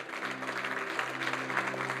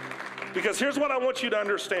 Because here's what I want you to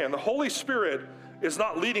understand. The Holy Spirit is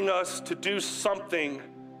not leading us to do something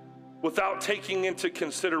without taking into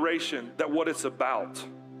consideration that what it's about.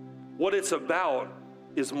 What it's about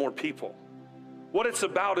is more people. What it's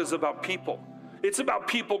about is about people. It's about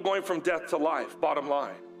people going from death to life, bottom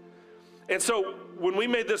line. And so when we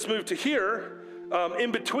made this move to here,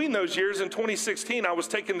 in between those years, in 2016, I was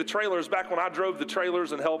taking the trailers back when I drove the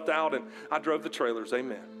trailers and helped out, and I drove the trailers,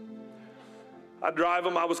 amen. I drive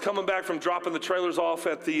them. I was coming back from dropping the trailers off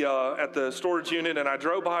at the storage unit, and I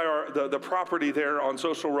drove by the property there on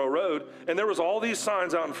Social Row Road, and there was all these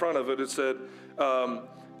signs out in front of it. It said,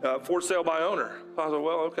 for sale by owner. I was like,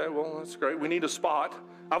 well, okay, well, that's great. We need a spot.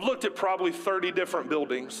 I've looked at probably 30 different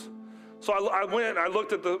buildings. So I went, I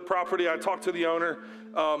looked at the property, I talked to the owner,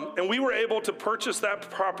 and we were able to purchase that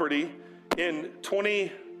property in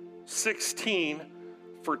 2016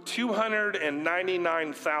 for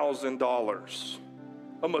 $299,000,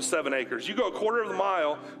 almost 7 acres. You go a quarter of the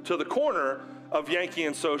mile to the corner of Yankee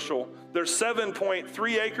and Social, there's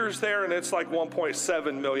 7.3 acres there, and it's like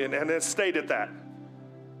 1.7 million, and it stayed at that.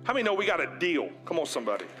 How many know we got a deal? Come on,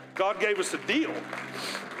 somebody. God gave us a deal.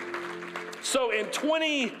 So in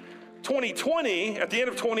 2020, at the end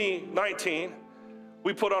of 2019,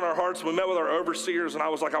 we put on our hearts, we met with our overseers, and I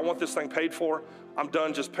was like, I want this thing paid for. I'm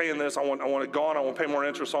done just paying this. I want it gone. I want to pay more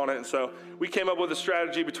interest on it. And so we came up with a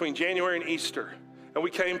strategy between January and Easter. And we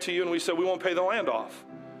came to you and we said, we won't pay the land off.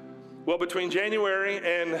 Well, between January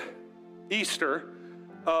and Easter,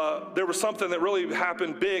 there was something that really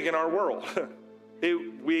happened big in our world.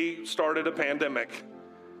 We started a pandemic.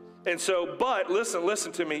 And so, but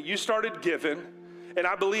listen to me. You started giving, and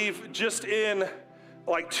I believe just in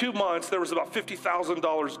like 2 months, there was about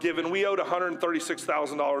 $50,000 given. We owed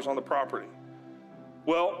 $136,000 on the property.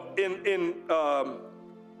 Well, in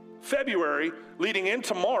February, leading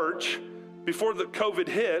into March, before the COVID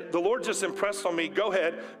hit, the Lord just impressed on me, go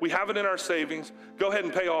ahead, we have it in our savings, go ahead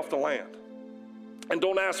and pay off the land. And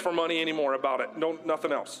don't ask for money anymore about it,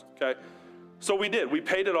 nothing else, okay? So we did, we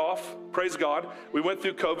paid it off, praise God. We went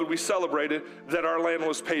through COVID, we celebrated that our land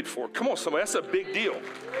was paid for. Come on, somebody, that's a big deal.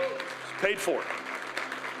 It's paid for.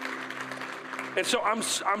 And so I'm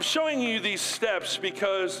showing you these steps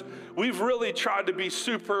because we've really tried to be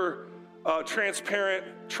super transparent,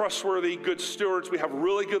 trustworthy, good stewards. We have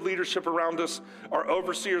really good leadership around us. Our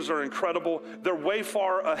overseers are incredible. They're way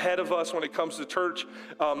far ahead of us when it comes to church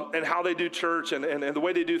and how they do church and the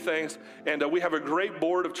way they do things. And we have a great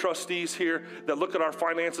board of trustees here that look at our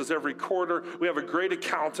finances every quarter. We have a great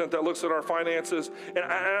accountant that looks at our finances. And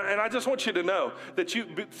I just want you to know that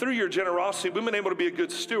through your generosity, we've been able to be a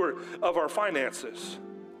good steward of our finances.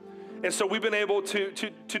 And so we've been able to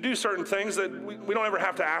do certain things that we don't ever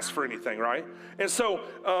have to ask for anything, right? And so,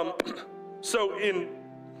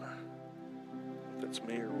 that's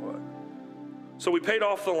me or what? So we paid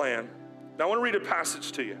off the land. Now I want to read a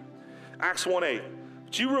passage to you. Acts 1:8.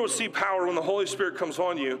 But you will receive power when the Holy Spirit comes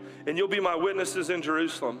on you, and you'll be my witnesses in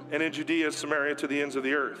Jerusalem and in Judea, Samaria, to the ends of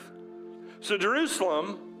the earth. So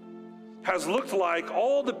Jerusalem has looked like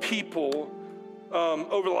all the people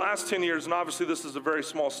over the last 10 years, and obviously this is a very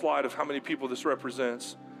small slide of how many people this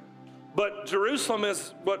represents, but Jerusalem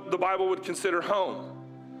is what the Bible would consider home.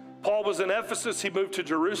 Paul was in Ephesus, he moved to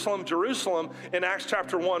Jerusalem. Jerusalem in Acts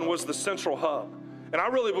chapter 1 was the central hub. And I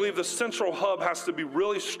really believe the central hub has to be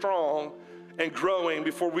really strong and growing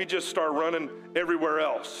before we just start running everywhere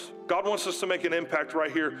else. God wants us to make an impact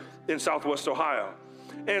right here in Southwest Ohio.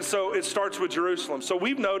 And so it starts with Jerusalem. So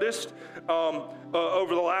we've noticed over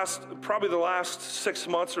probably the last 6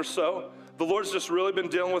 months or so, the Lord's just really been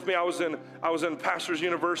dealing with me. I was in Pastors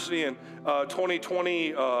University in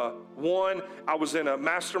 2021. I was in a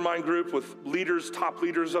mastermind group with leaders, top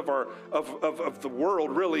leaders of the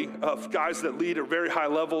world, really, of guys that lead at very high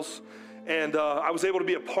levels. And I was able to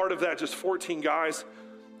be a part of that, just 14 guys.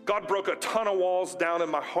 God broke a ton of walls down in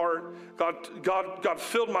my heart. God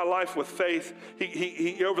filled my life with faith.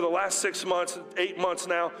 He over the last 6 months, 8 months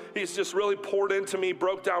now, he's just really poured into me,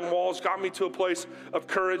 broke down walls, got me to a place of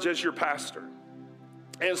courage as your pastor.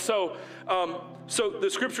 And so the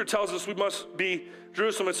scripture tells us we must be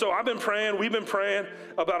Jerusalem. And so we've been praying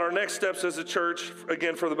about our next steps as a church,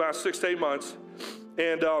 again, for the past 6 to 8 months.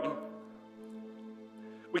 And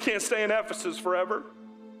we can't stay in Ephesus forever.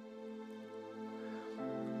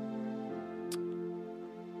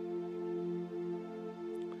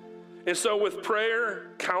 And so with prayer,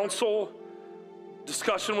 counsel,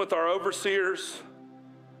 discussion with our overseers,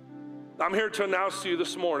 I'm here to announce to you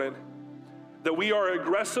this morning that we are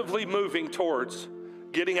aggressively moving towards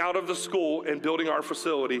getting out of the school and building our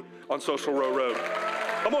facility on Social Row Road.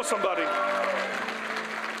 Come on, somebody.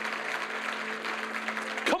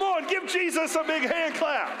 Come on, give Jesus a big hand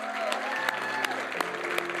clap.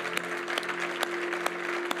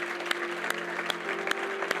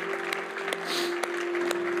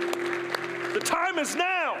 The time is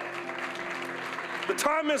now. The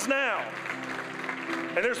time is now.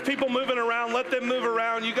 And there's people moving around. Let them move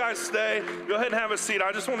around. You guys stay. Go ahead and have a seat.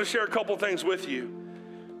 I just want to share a couple things with you.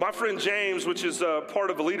 My friend James, which is part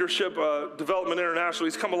of Leadership Development International,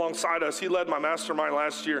 he's come alongside us. He led my mastermind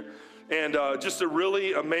last year. And just a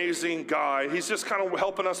really amazing guy. He's just kind of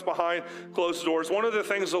helping us behind closed doors. One of the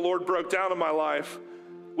things the Lord broke down in my life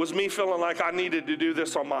was me feeling like I needed to do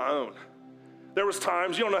this on my own. There was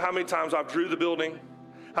times, you don't know how many times I've drew the building,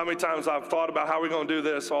 how many times I've thought about how we're going to do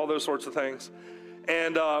this, all those sorts of things.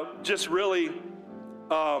 And just really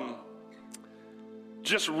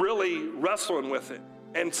wrestling with it.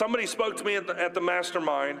 And somebody spoke to me at the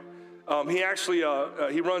mastermind. He actually,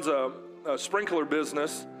 he runs a sprinkler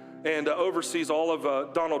business and oversees all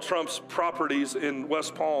of Donald Trump's properties in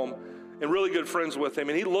West Palm, and really good friends with him.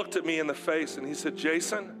 And he looked at me in the face and he said,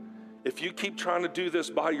 Jason, if you keep trying to do this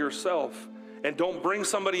by yourself and don't bring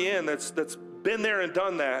somebody in that's been there and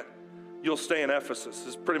done that, you'll stay in Ephesus,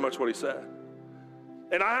 is pretty much what he said.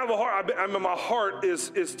 And I have a heart, my heart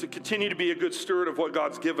is to continue to be a good steward of what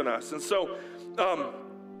God's given us. And so,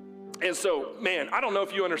 man, I don't know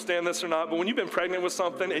if you understand this or not, but when you've been pregnant with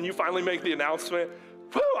something and you finally make the announcement,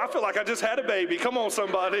 whew, I feel like I just had a baby. Come on,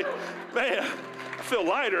 somebody. Man, I feel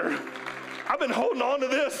lighter. I've been holding on to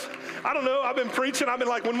this. I don't know, I've been preaching. I've been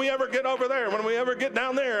like, when we ever get over there, when we ever get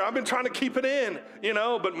down there, I've been trying to keep it in, you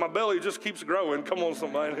know, but my belly just keeps growing. Come on,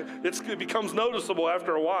 somebody. It becomes noticeable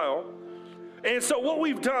after a while. And so what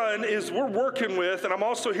we've done is we're working with, and I'm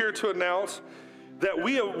also here to announce that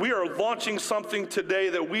we are launching something today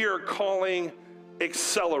that we are calling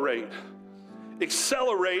Accelerate.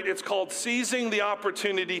 Accelerate, it's called Seizing the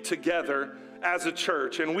Opportunity Together as a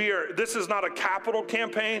church. And this is not a capital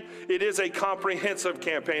campaign, it is a comprehensive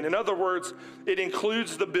campaign. In other words, it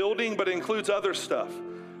includes the building, but it includes other stuff.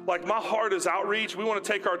 Like my heart is outreach. We want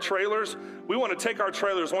to take our trailers.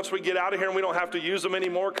 Once we get out of here and we don't have to use them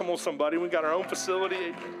anymore. Come on, somebody. We got our own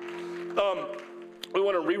facility. We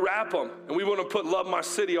want to rewrap them, and we want to put Love My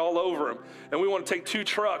City all over them. And we want to take 2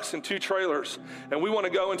 trucks and 2 trailers, and we want to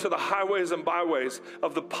go into the highways and byways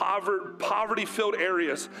of the poverty-filled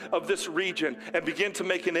areas of this region and begin to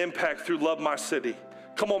make an impact through Love My City.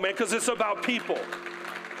 Come on, man, because it's about people,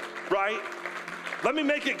 right? Let me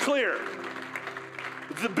make it clear.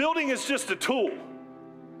 The building is just a tool.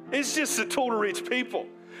 It's just a tool to reach people.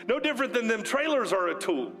 No different than them trailers are a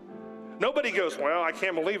tool. Nobody goes, well, I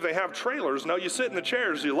can't believe they have trailers. No, you sit in the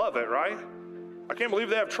chairs, you love it, right? I can't believe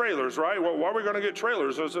they have trailers, right? Well, why are we going to get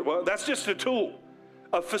trailers? Well, that's just a tool.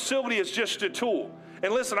 A facility is just a tool.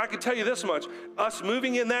 And listen, I can tell you this much. Us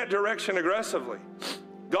moving in that direction aggressively,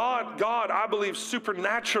 God, I believe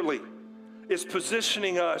supernaturally is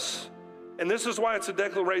positioning us. And this is why it's a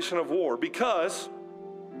declaration of war, because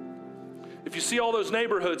if you see all those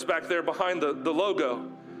neighborhoods back there behind the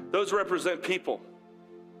logo, those represent people.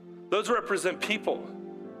 Those represent people.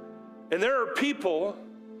 And there are people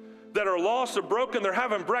that are lost or broken. They're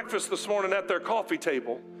having breakfast this morning at their coffee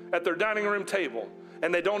table, at their dining room table,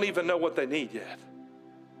 and they don't even know what they need yet.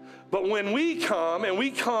 But when we come, and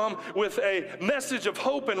we come with a message of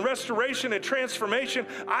hope and restoration and transformation,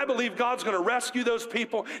 I believe God's going to rescue those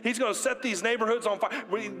people. He's going to set these neighborhoods on fire.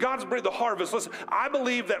 God's bring the harvest. Listen, I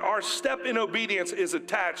believe that our step in obedience is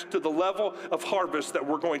attached to the level of harvest that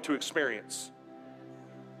we're going to experience.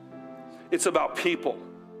 It's about people.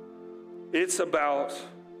 It's about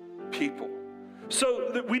people.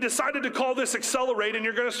 So we decided to call this Accelerate, and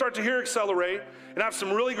you're going to start to hear Accelerate and have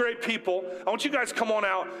some really great people. I want you guys to come on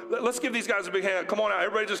out. Let's give these guys a big hand. Come on out.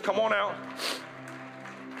 Everybody just come on out.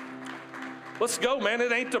 Let's go, man.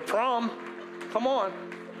 It ain't the prom. Come on.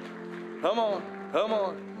 Come on. Come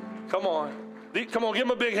on. Come on. Come on, give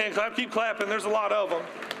them a big hand clap. Keep clapping. There's a lot of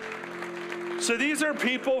them. So these are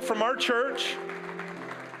people from our church.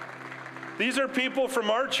 These are people from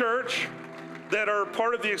our church that are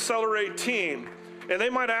part of the Accelerate team. And they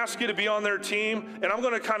might ask you to be on their team, and I'm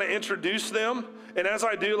going to kind of introduce them. And as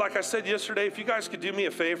I do, like I said yesterday, if you guys could do me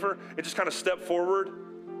a favor and just kind of step forward,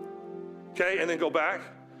 okay, and then go back.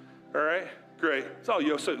 All right, great. It's all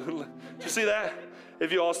you. So, did you see that?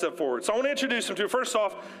 If you all step forward. So I want to introduce them to you. First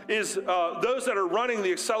off is those that are running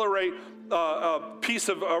the Accelerate piece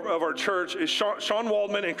of our church is Sean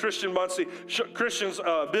Waldman and Christian Muncie. Christian's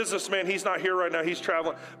a businessman. He's not here right now. He's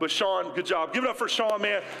traveling. But Sean, good job. Give it up for Sean,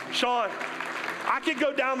 man. Sean, I could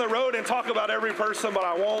go down the road and talk about every person, but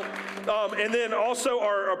I won't. And then also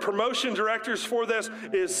our promotion directors for this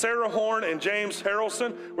is Sarah Horn and James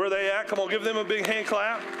Harrelson. Where are they at? Come on, give them a big hand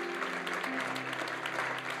clap.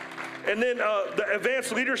 And then the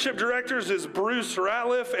advanced leadership directors is Bruce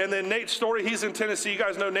Ratliff, and then Nate Story. He's in Tennessee. You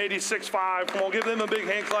guys know Nate. He's 6'5". Come on, give them a big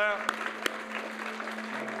hand clap.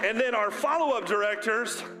 And then our follow-up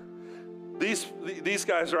directors, these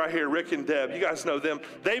guys right here, Rick and Deb. You guys know them.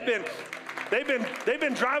 They've been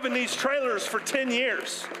driving these trailers for 10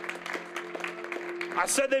 years. I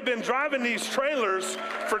said they've been driving these trailers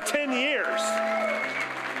for 10 years.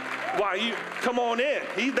 Why, you come on in.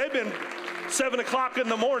 They've been 7 o'clock in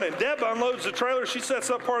the morning. Deb unloads the trailer. She sets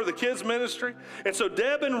up part of the kids ministry. And so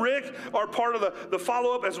Deb and Rick are part of the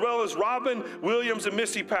follow-up, as well as Robin Williams and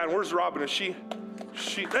Missy Patton. Where's Robin? Is she,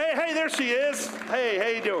 hey, there she is. Hey, how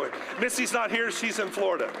you doing? Missy's not here. She's in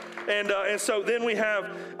Florida. And so then we have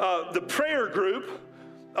the prayer group,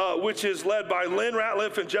 which is led by Lynn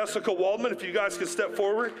Ratliff and Jessica Waldman. If you guys could step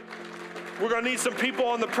forward. We're going to need some people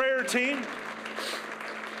on the prayer team.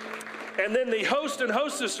 And then the host and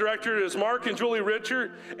hostess director is Mark and Julie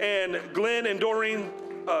Richard and Glenn and Doreen,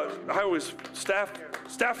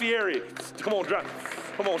 Staffieri. Come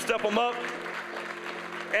on, step them up.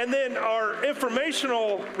 And then our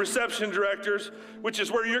informational reception directors, which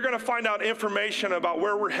is where you're going to find out information about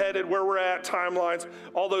where we're headed, where we're at, timelines,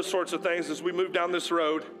 all those sorts of things as we move down this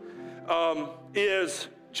road, is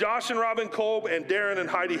Josh and Robin Kolb and Darren and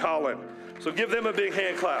Heidi Holland. So give them a big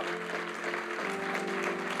hand clap.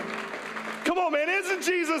 Come on, man, isn't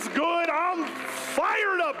Jesus good? I'm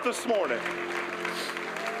fired up this morning.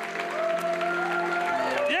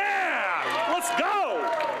 Yeah, let's go.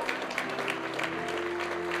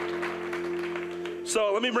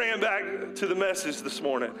 So let me bring it back to the message this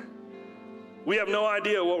morning. We have no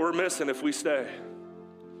idea what we're missing if we stay.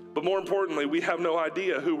 But more importantly, we have no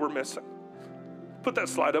idea who we're missing. Put that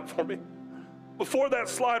slide up for me. Before that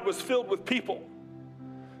slide was filled with people,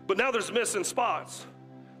 but now there's missing spots.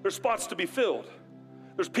 There's spots to be filled.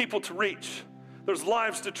 There's people to reach. There's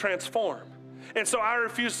lives to transform. And so I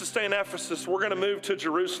refuse to stay in Ephesus. We're going to move to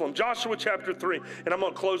Jerusalem. Joshua chapter 3, and I'm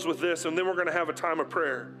going to close with this, and then we're going to have a time of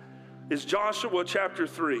prayer. Is Joshua chapter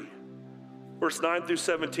 3, verse 9 through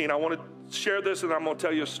 17. I want to share this, and I'm going to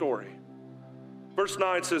tell you a story. Verse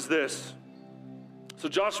 9 says this. So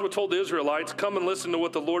Joshua told the Israelites, "Come and listen to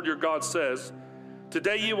what the Lord your God says.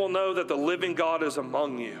 Today you will know that the living God is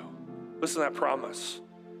among you." Listen to that promise.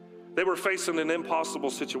 They were facing an impossible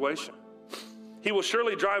situation. He will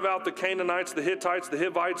surely drive out the Canaanites, the Hittites, the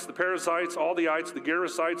Hivites, the Perizzites, all the ites, the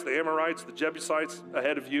Gerasites, the Amorites, the Jebusites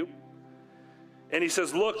ahead of you. And he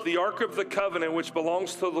says, "Look, the Ark of the Covenant, which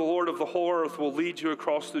belongs to the Lord of the whole earth, will lead you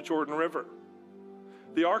across the Jordan River."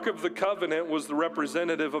 The Ark of the Covenant was the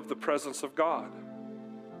representative of the presence of God.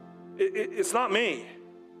 It's not me.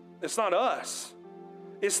 It's not us.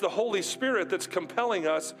 It's the Holy Spirit that's compelling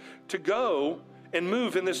us to go and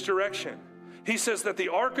move in this direction. He says that the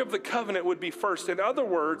Ark of the Covenant would be first. In other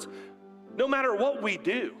words, no matter what we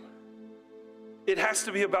do, it has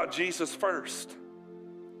to be about Jesus first.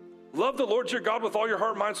 Love the Lord your God with all your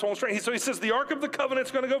heart, mind, soul, and strength. So he says the Ark of the Covenant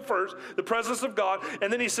is going to go first, the presence of God.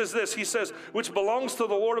 And then he says this, he says, "which belongs to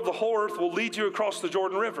the Lord of the whole earth will lead you across the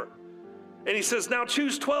Jordan River." And he says, "Now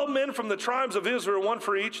choose 12 men from the tribes of Israel, one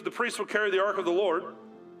for each. The priests will carry the Ark of the Lord."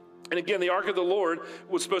 And again, the Ark of the Lord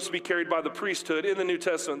was supposed to be carried by the priesthood in the New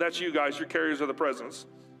Testament. That's you guys, you're carriers of the presence.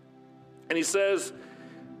 And he says,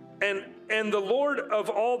 and the Lord of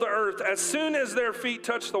all the earth, as soon as their feet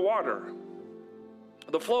touch the water,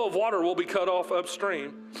 the flow of water will be cut off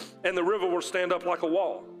upstream, and the river will stand up like a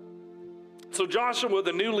wall. So Joshua,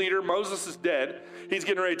 the new leader, Moses is dead. He's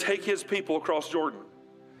getting ready to take his people across Jordan.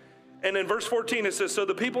 And in verse 14 it says, "So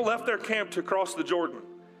the people left their camp to cross the Jordan.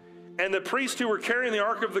 And the priests who were carrying the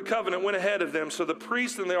Ark of the Covenant went ahead of them." So the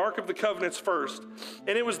priest and the Ark of the Covenant's first.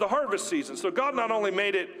 And it was the harvest season. So God not only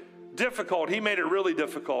made it difficult, he made it really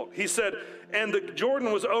difficult. He said, "And the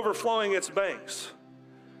Jordan was overflowing its banks.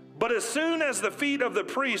 But as soon as the feet of the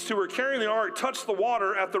priests who were carrying the ark touched the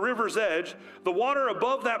water at the river's edge, the water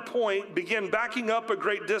above that point began backing up a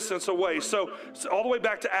great distance away." So all the way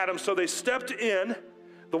back to Adam. So they stepped in.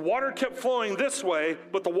 The water kept flowing this way,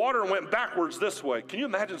 but the water went backwards this way. Can you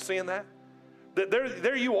imagine seeing that?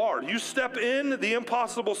 There you are. You step in the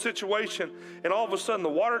impossible situation, and all of a sudden the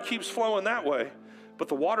water keeps flowing that way, but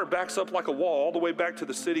the water backs up like a wall all the way back to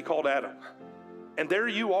the city called Adam. And there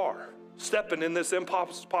you are, stepping in this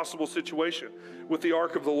impossible situation with the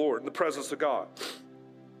ark of the Lord in the presence of God.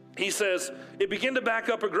 He says, it began to back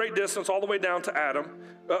up a great distance all the way down to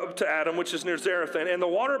Adam, which is near Zarethan, and the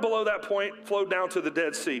water below that point flowed down to the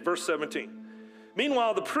Dead Sea. Verse 17.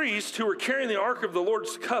 Meanwhile, the priests who were carrying the ark of the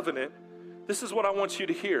Lord's covenant, this is what I want you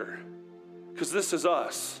to hear, because this is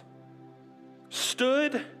us,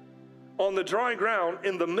 stood on the dry ground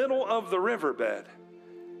in the middle of the riverbed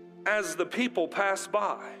as the people passed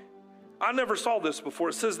by. I never saw this before.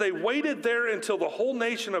 It says they waited there until the whole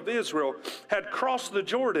nation of Israel had crossed the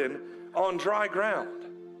Jordan on dry ground.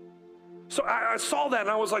 So I saw that and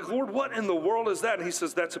I was like, Lord, what in the world is that? And he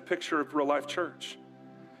says, that's a picture of Real Life Church.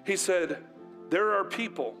 He said, there are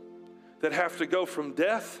people that have to go from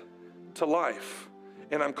death to life.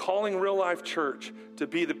 And I'm calling Real Life Church to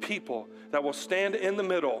be the people that will stand in the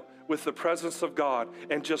middle with the presence of God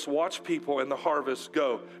and just watch people in the harvest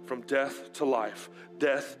go from death to life,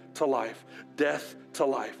 death to life, death to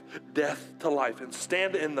life, death to life, and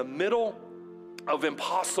stand in the middle of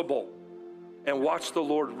impossible and watch the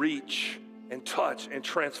Lord reach and touch and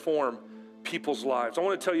transform people's lives. I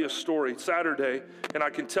want to tell you a story. Saturday, and I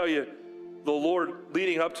can tell you the Lord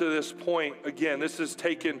leading up to this point, again, this has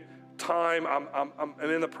taken time. I'm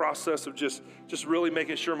in the process of just really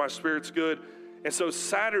making sure my spirit's good. And so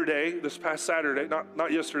Saturday, this past Saturday,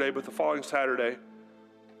 not yesterday, but the following Saturday,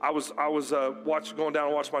 I was going down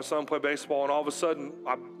and watching my son play baseball, and all of a sudden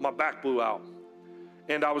my back blew out.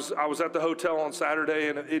 And I was at the hotel on Saturday,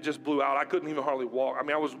 and it just blew out. I couldn't even hardly walk. I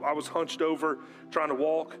mean, I was hunched over trying to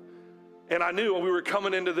walk, and I knew we were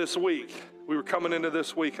coming into this week.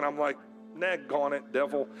 And I'm like, nag on it,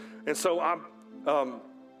 devil. And so on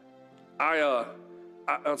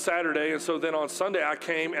Saturday, and so then on Sunday I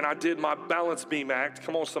came and I did my balance beam act.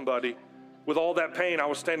 Come on, somebody. With all that pain, I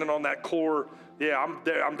was standing on that core. Yeah, I'm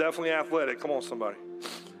definitely athletic. Come on, somebody.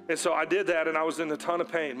 And so I did that, and I was in a ton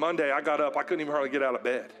of pain. Monday, I got up. I couldn't even hardly get out of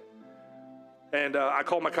bed. And I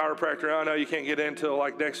called my chiropractor. I know you can't get in until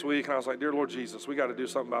like next week. And I was like, dear Lord Jesus, we got to do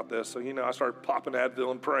something about this. So, I started popping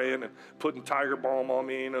Advil and praying and putting Tiger Balm on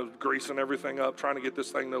me, greasing everything up, trying to get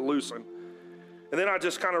this thing to loosen. And then I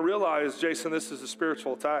just kind of realized, Jason, this is a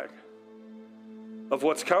spiritual attack of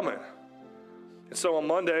what's coming. And so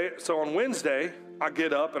on Wednesday, I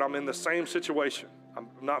get up and I'm in the same situation. I'm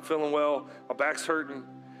not feeling well. My back's hurting.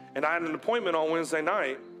 And I had an appointment on Wednesday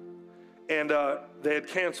night, and they had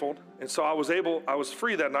canceled. And so I was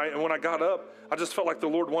free that night. And when I got up, I just felt like the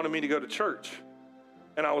Lord wanted me to go to church.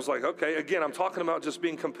 And I was like, okay, again, I'm talking about just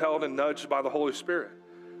being compelled and nudged by the Holy Spirit.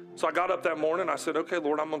 So I got up that morning. I said, okay,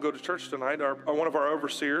 Lord, I'm going to go to church tonight. One of our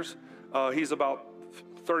overseers, he's about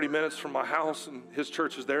 30 minutes from my house, and his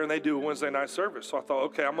church is there, and they do a Wednesday night service. So I thought,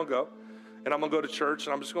 okay, I'm going to go, and I'm going to go to church,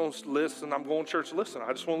 and I'm just going to listen. I'm going to church to listen.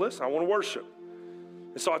 I just want to listen. I want to worship.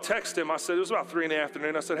 And so I texted him. I said, it was about 3 in the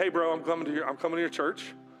afternoon. I said, hey, bro, I'm coming to your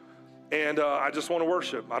church, and I just want to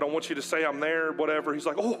worship. I don't want you to say I'm there, whatever. He's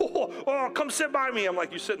like, oh, come sit by me. I'm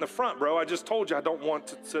like, you sit in the front, bro. I just told you I don't want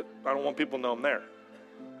to sit. I don't want people to know I'm there.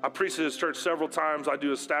 I preached at his church several times. I do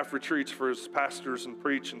his staff retreats for his pastors and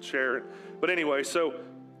preach and share. But anyway, so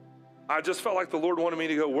I just felt like the Lord wanted me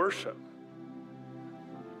to go worship.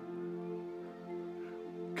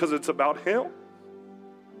 Because it's about him.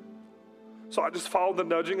 So I just followed the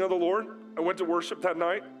nudging of the Lord. I went to worship that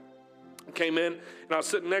night. Came in, and I was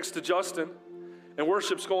sitting next to Justin, and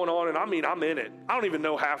worship's going on, and I'm in it. I don't even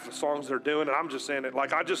know half the songs they're doing, and I'm just in it.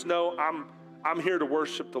 Like, I just know I'm here to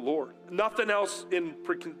worship the Lord. Nothing else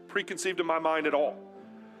preconceived in my mind at all.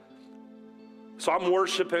 So I'm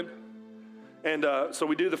worshiping. And so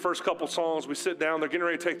we do the first couple songs. We sit down. They're getting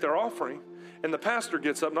ready to take their offering. And the pastor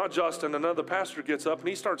gets up, not Justin, another pastor gets up, and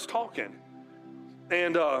he starts talking.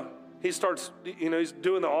 And he starts, he's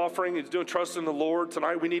doing the offering. He's doing trust in the Lord.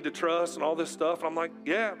 Tonight we need to trust and all this stuff. And I'm like,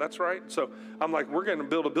 yeah, that's right. So I'm like, we're going to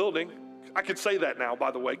build a building. I could say that now,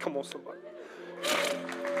 by the way. Come on, somebody.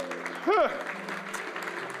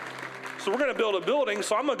 So we're going to build a building,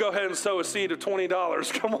 so I'm going to go ahead and sow a seed of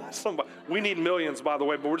 $20. Come on, somebody. We need millions, by the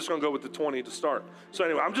way, but we're just going to go with the 20 to start. So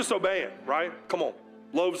anyway, I'm just obeying, right? Come on,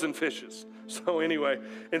 loaves and fishes. So anyway,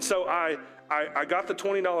 and so I got the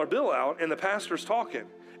 $20 bill out, and the pastor's talking,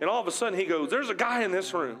 and all of a sudden he goes, there's a guy in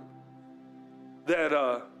this room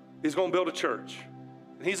that is going to build a church,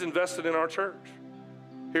 and he's invested in our church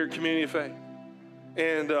here at Community of Faith.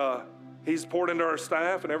 And he's poured into our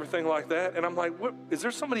staff and everything like that. And I'm like, what? Is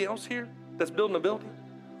there somebody else here that's building a building?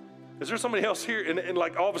 Is there somebody else here? And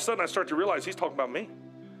like all of a sudden I start to realize he's talking about me.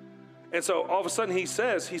 And so all of a sudden he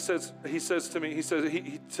says to me,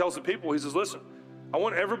 he tells the people, he says, listen, I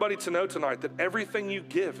want everybody to know tonight that everything you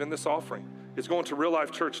give in this offering is going to Real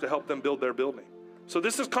Life Church to help them build their building. So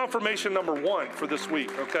this is confirmation number 1 for this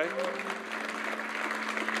week, okay?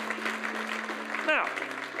 Now,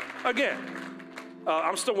 again,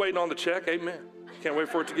 I'm still waiting on the check, amen. Can't wait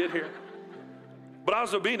for it to get here. But I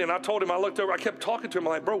was obedient. I told him, I looked over, I kept talking to him.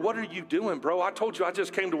 I'm like, bro, what are you doing, bro? I told you I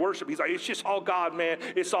just came to worship. He's like, it's just all God, man.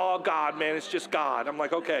 It's all God, man. It's just God. I'm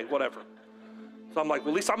like, okay, whatever. So I'm like, well,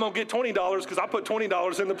 at least I'm going to get $20 because I put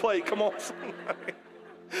 $20 in the plate. Come on.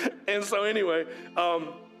 And so anyway,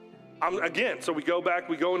 so we go back,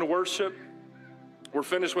 we go into worship. We're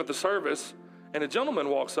finished with the service. And a gentleman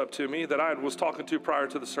walks up to me that I was talking to prior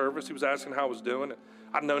to the service. He was asking how I was doing. And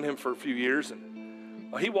I'd known him for a few years. And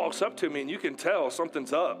he walks up to me, and you can tell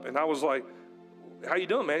something's up. And I was like, how you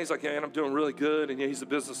doing, man? He's like, yeah, man, I'm doing really good. And yeah, he's a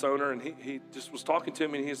business owner. And he just was talking to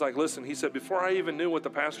me, and he's like, listen, he said, before I even knew what the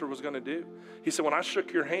pastor was going to do, he said, when I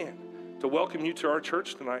shook your hand to welcome you to our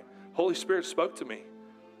church tonight, Holy Spirit spoke to me.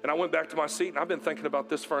 And I went back to my seat, and I've been thinking about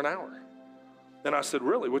this for an hour. And I said,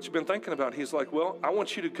 really, what you been thinking about? He's like, well, I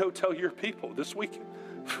want you to go tell your people this weekend.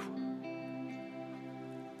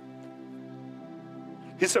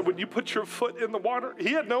 He said, when you put your foot in the water, he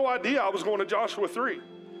had no idea I was going to Joshua 3.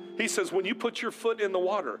 He says, when you put your foot in the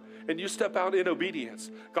water and you step out in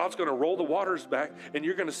obedience, God's going to roll the waters back, and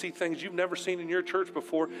you're going to see things you've never seen in your church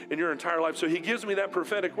before in your entire life. So he gives me that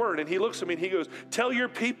prophetic word, and he looks at me and he goes, tell your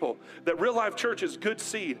people that Real Life Church is good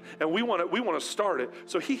seed, and we want to start it.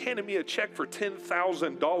 So he handed me a check for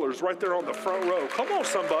 $10,000 right there on the front row. Come on,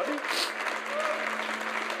 somebody.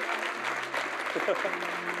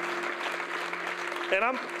 And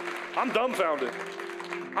I'm dumbfounded.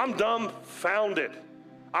 I'm dumbfounded.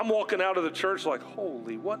 I'm walking out of the church like,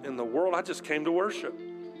 holy, what in the world? I just came to worship.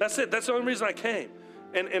 That's it. That's the only reason I came.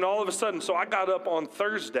 And all of a sudden, so I got up on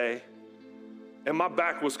Thursday, and my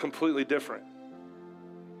back was completely different.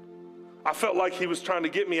 I felt like he was trying to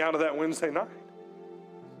get me out of that Wednesday night.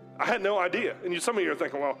 I had no idea. And some of you are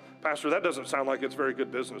thinking, well, Pastor, that doesn't sound like it's very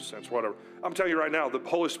good business sense, whatever. I'm telling you right now, the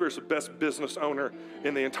Holy Spirit's the best business owner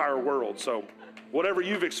in the entire world. So whatever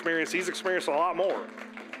you've experienced, he's experienced a lot more.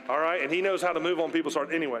 All right, and he knows how to move on people's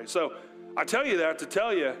hearts anyway. So I tell you that to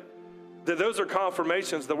tell you that those are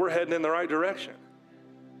confirmations that we're heading in the right direction.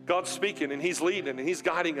 God's speaking, and he's leading, and he's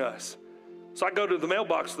guiding us. So I go to the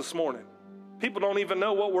mailbox this morning. People don't even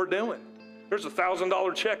know what we're doing. There's a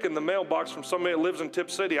 $1,000 check in the mailbox from somebody that lives in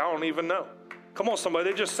Tip City. I don't even know. Come on,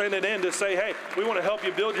 somebody. They just sent it in to say, hey, we want to help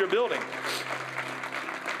you build your building.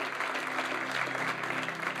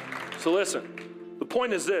 So listen, the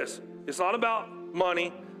point is this. It's not about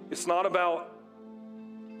money. It's not about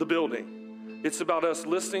the building. It's about us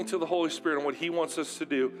listening to the Holy Spirit and what he wants us to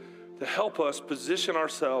do to help us position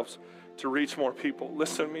ourselves to reach more people.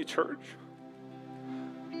 Listen to me, church.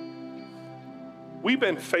 We've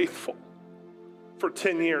been faithful for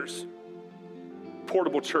 10 years.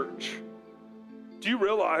 Portable church. Do you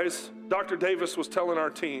realize, Dr. Davis was telling our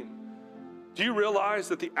team, do you realize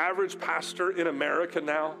that the average pastor in America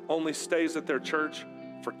now only stays at their church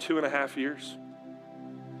for 2.5 years?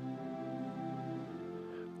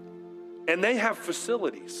 And they have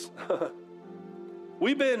facilities.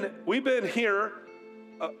 We've been here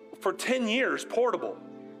for 10 years, portable.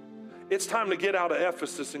 It's time to get out of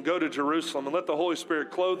Ephesus and go to Jerusalem and let the Holy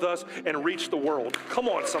Spirit clothe us and reach the world. Come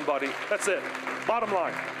on, somebody. That's it. Bottom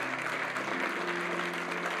line.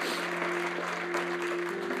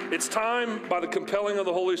 It's time, by the compelling of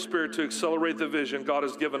the Holy Spirit, to accelerate the vision God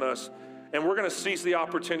has given us. And we're going to seize the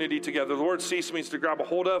opportunity together. The word seize means to grab a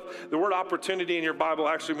hold of. The word opportunity in your Bible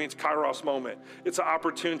actually means kairos moment. It's an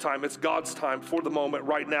opportune time. It's God's time for the moment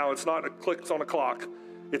right now. It's not a click on a clock.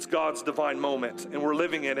 It's God's divine moment, and we're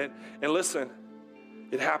living in it. And listen,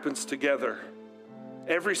 it happens together.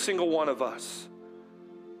 Every single one of us,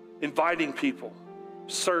 inviting people,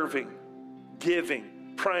 serving,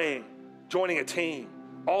 giving, praying, joining a team,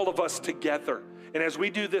 all of us together. And as we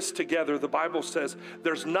do this together, the Bible says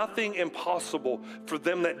there's nothing impossible for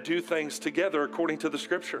them that do things together according to the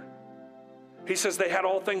scripture. He says they had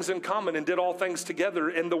all things in common and did all things together,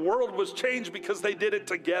 and the world was changed because they did it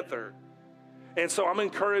together. And so I'm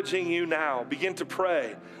encouraging you now, begin to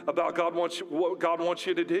pray about what God wants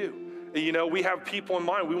you to do. You know, we have people in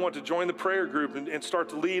mind. We want to join the prayer group and start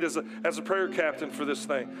to lead as a prayer captain for this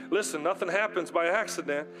thing. Listen, nothing happens by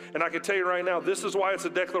accident. And I can tell you right now, this is why it's a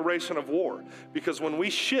declaration of war. Because when we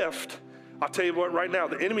shift, I'll tell you what right now,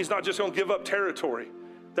 the enemy's not just going to give up territory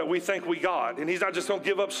that we think we got. And he's not just going to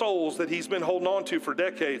give up souls that he's been holding on to for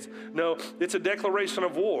decades. No, it's a declaration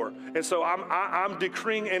of war. And so I'm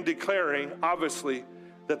decreeing and declaring, obviously,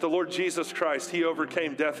 that the Lord Jesus Christ, he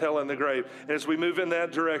overcame death, hell, and the grave. And as we move in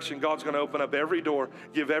that direction, God's going to open up every door,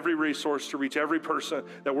 give every resource to reach every person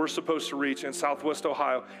that we're supposed to reach in Southwest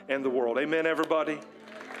Ohio and the world. Amen, everybody?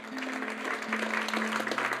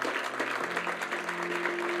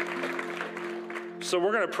 So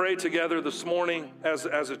we're going to pray together this morning as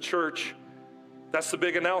a church. That's the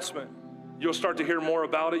big announcement. You'll start to hear more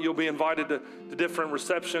about it. You'll be invited to different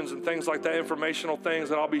receptions and things like that, informational things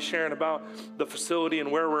that I'll be sharing about the facility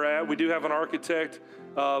and where we're at. We do have an architect.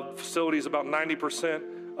 Facility is about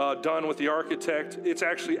 90% done with the architect. It's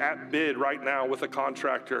actually at bid right now with a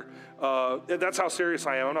contractor. That's how serious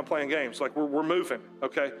I am. I'm not playing games. Like, we're moving,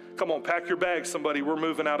 okay? Come on, pack your bags, somebody. We're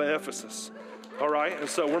moving out of Ephesus, all right? And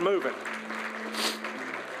so we're moving.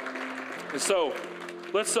 And so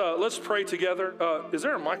let's pray together. Is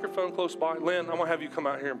there a microphone close by? Lynn, I'm going to have you come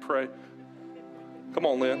out here and pray. Come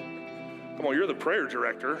on, Lynn. Come on, you're the prayer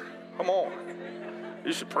director. Come on.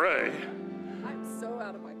 You should pray. I'm so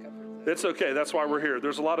out of my comfort zone. It's okay. That's why we're here.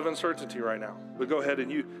 There's a lot of uncertainty right now. But go ahead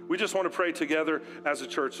and we just want to pray together as a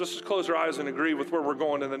church. Let's just close our eyes and agree with where we're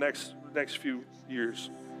going in the next few years.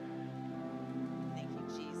 Thank you,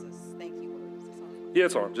 Jesus. Thank you, Lord. Is this on? Yeah,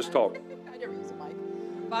 it's on. Just talk. I never use a mic.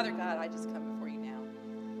 Father God, I just come before you now.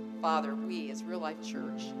 Father, we as Real Life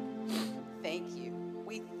Church, thank you.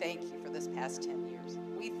 We thank you for this past 10 years.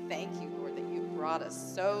 We thank you, Lord, that you brought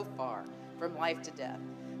us so far from life to death.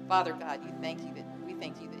 Father God, we thank you that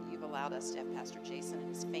you've allowed us to have Pastor Jason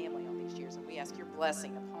and his family on these years, and we ask your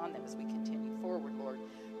blessing upon them as we continue forward, Lord.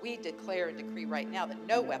 We declare and decree right now that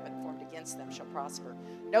no weapon formed against them shall prosper.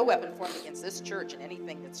 No weapon formed against this church and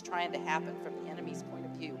anything that's trying to happen from the enemy's point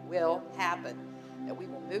of view will happen. That we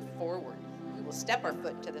will move forward. We will step our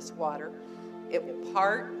foot into this water. It will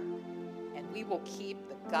part, and we will keep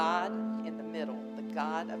the God in the middle, the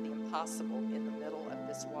God of the impossible in the middle of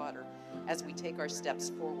this water as we take our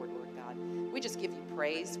steps forward, Lord God. We just give you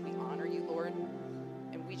praise. We honor you, Lord,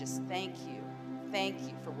 and we just thank you. Thank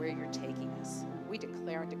you for where you're taking us. We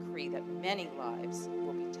declare and decree that many lives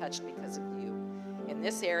will be touched because of you. In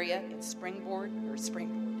this area, in Springboro,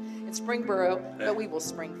 but we will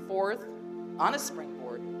spring forth on a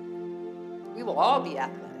springboard. We will all be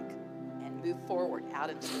athletic and move forward out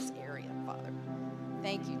into this area, Father.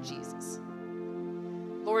 Thank you, Jesus.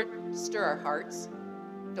 Lord, stir our hearts.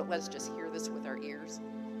 Don't let us just hear this with our ears.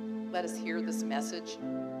 Let us hear this message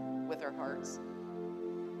with our hearts.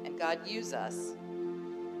 And God, use us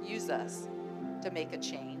to make a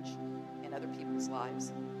change in other people's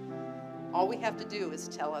lives. All we have to do is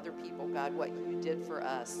tell other people, God, what you did for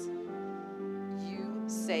us. You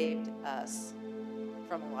saved us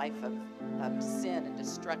from a life of sin and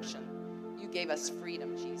destruction. You gave us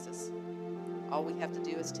freedom, Jesus. All we have to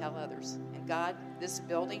do is tell others. And God, this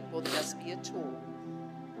building will just be a tool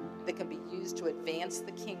that can be used to advance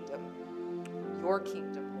the kingdom, your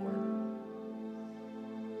kingdom, Lord.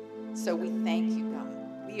 So we thank you, God.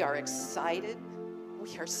 We are excited.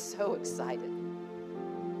 We are so excited.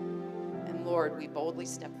 And Lord, we boldly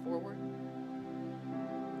step forward.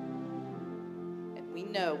 And we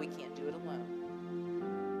know we can't do it alone.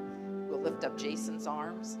 We'll lift up Jason's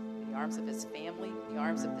arms, the arms of his family, the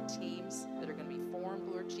arms of the teams that are going to be formed,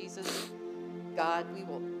 Lord Jesus. God, we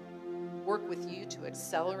will work with you to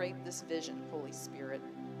accelerate this vision, Holy Spirit.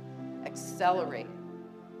 Accelerate,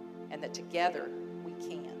 and that together we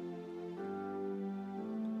can.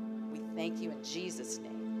 We thank you in Jesus'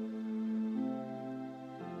 name.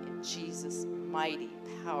 In Jesus' mighty,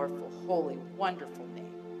 powerful, holy, wonderful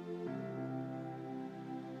name.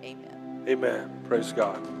 Amen. Amen. Praise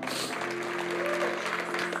God.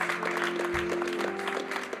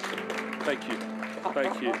 Thank you.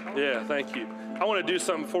 Thank you. Yeah, thank you. I want to do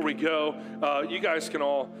something before we go. You guys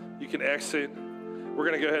you can exit. We're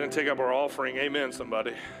going to go ahead and take up our offering. Amen,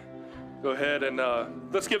 somebody. Go ahead and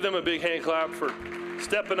let's give them a big hand clap for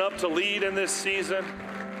stepping up to lead in this season.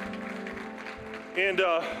 And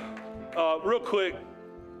real quick,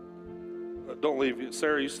 don't leave.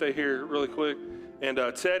 Sarah, you stay here really quick. And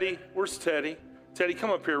Teddy, where's Teddy? Teddy,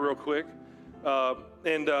 come up here real quick.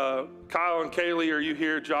 And Kyle and Kaylee, are you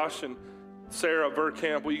here? Josh and Sarah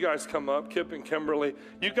Burkamp, will you guys come up? Kip and Kimberly.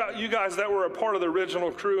 You guys that were a part of the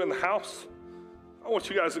original crew in the house, I want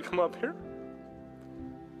you guys to come up here.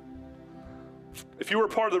 If you were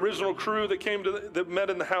part of the original crew that met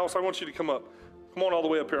in the house, I want you to come up. Come on all the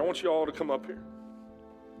way up here. I want you all to come up here.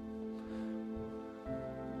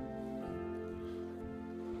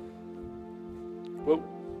 Whoa.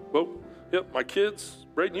 Yep, my kids.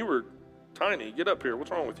 Braden, you were tiny. Get up here.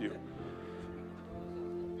 What's wrong with you?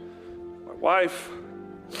 My wife.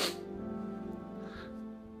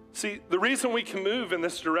 See, the reason we can move in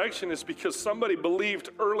this direction is because somebody believed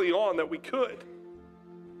early on that we could.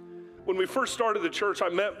 When we first started the church, I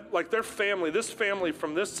met like their family. This family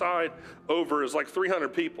from this side over is like 300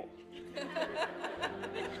 people.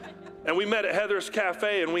 And we met at Heather's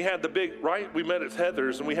Cafe, and we had the big, right? We met at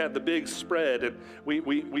Heather's, and we had the big spread, and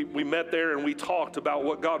we met there, and we talked about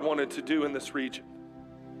what God wanted to do in this region.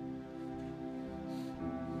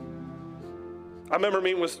 I remember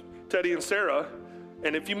meeting with Teddy and Sarah,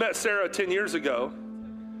 and if you met Sarah 10 years ago,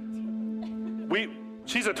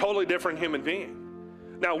 she's a totally different human being.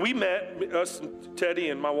 Now, we met, us, Teddy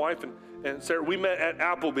and my wife and Sarah, we met at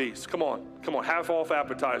Applebee's. Come on, half off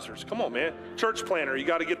appetizers. Come on, man. Church planner, you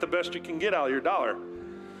got to get the best you can get out of your dollar.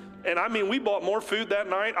 And I mean, we bought more food that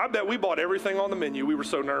night. I bet we bought everything on the menu. We were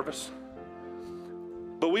so nervous.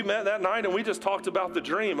 But we met that night, and we just talked about the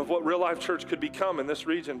dream of what Real Life Church could become in this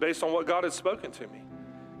region based on what God had spoken to me.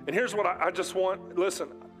 And here's what I just want. Listen,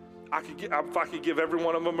 if I could give every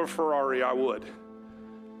one of them a Ferrari, I would.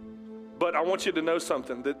 But I want you to know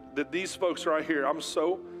something, that these folks right here, I'm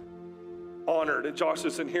so honored, and Josh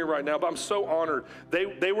isn't here right now, but I'm so honored.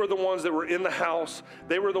 They were the ones that were in the house.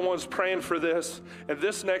 They were the ones praying for this. And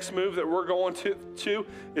this next move that we're going to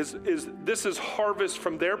is harvest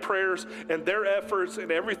from their prayers and their efforts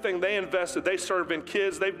and everything they invested. They served in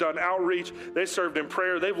kids. They've done outreach. They served in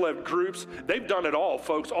prayer. They've led groups. They've done it all,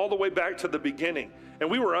 folks, all the way back to the beginning. And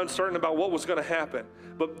we were uncertain about what was going to happen.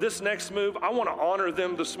 But this next move, I want to honor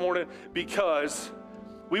them this morning, because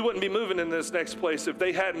we wouldn't be moving in this next place if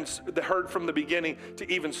they hadn't heard from the beginning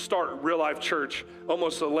to even start Real Life Church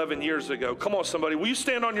almost 11 years ago. Come on, somebody. Will you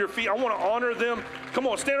stand on your feet? I want to honor them. Come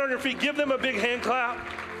on, stand on your feet. Give them a big hand clap.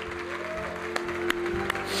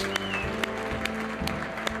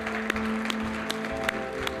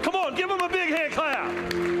 Come on, give them a big hand clap.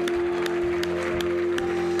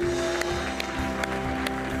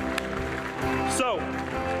 So,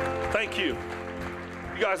 thank you.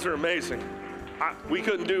 You guys are amazing. We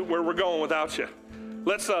couldn't do where we're going without you.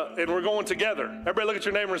 And we're going together. Everybody look at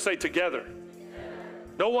your neighbor and say together.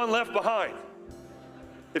 No one left behind.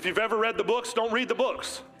 If you've ever read the books, don't read the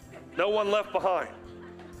books. No one left behind.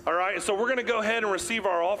 All right, so we're going to go ahead and receive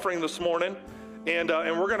our offering this morning. And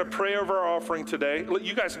we're going to pray over our offering today.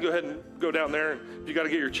 You guys can go ahead and go down there. And if you got to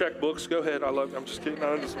get your checkbooks, go ahead. I'm just kidding.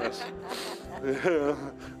 I'm just messing.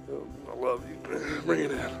 I love you. Bring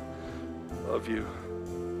it in. Love you.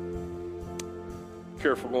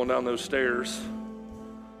 Careful going down those stairs.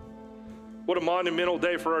 What a monumental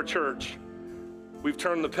day for our church. We've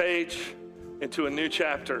turned the page into a new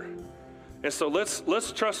chapter. And so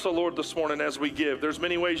let's trust the Lord this morning as we give. There's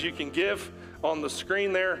many ways you can give on the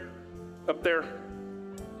screen there, up there.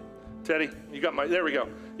 Teddy, you got there we go.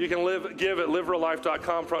 You can give at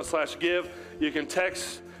livereallife.com/give. You can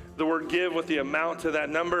text the word give with the amount to that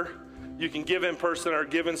number. You can give in person at our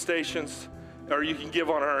giving stations, or you can give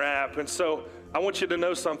on our app. And so I want you to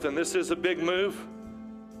know something. This is a big move,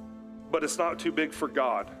 but it's not too big for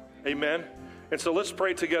God. Amen. And so let's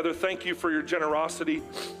pray together. Thank you for your generosity.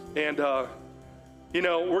 And,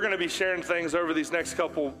 we're going to be sharing things over these next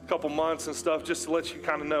couple months and stuff, just to let you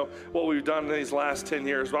kind of know what we've done in these last 10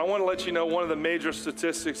 years. But I want to let you know one of the major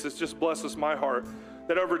statistics that just blesses my heart,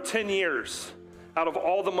 that over 10 years, out of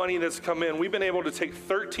all the money that's come in, we've been able to take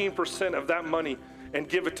 13% of that money and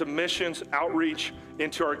give it to missions, outreach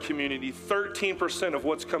into our community. 13% of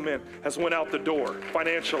what's come in has went out the door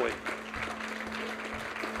financially.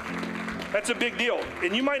 That's a big deal.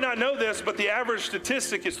 And you might not know this, but the average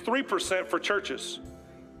statistic is 3% for churches.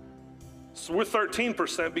 So we're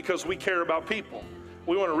 13% because we care about people.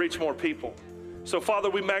 We want to reach more people. So, Father,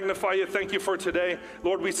 we magnify you. Thank you for today.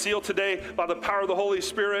 Lord, we seal today by the power of the Holy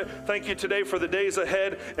Spirit. Thank you today for the days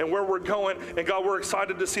ahead and where we're going. And, God, we're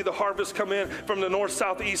excited to see the harvest come in from the north,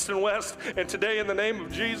 south, east, and west. And today, in the name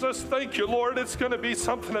of Jesus, thank you, Lord. It's going to be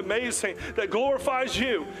something amazing that glorifies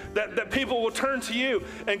you, that people will turn to you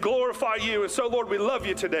and glorify you. And so, Lord, we love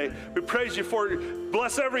you today. We praise you for it.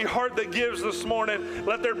 Bless every heart that gives this morning.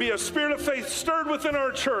 Let there be a spirit of faith stirred within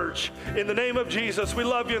our church. In the name of Jesus, we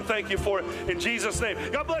love you and thank you for it. In Jesus' name.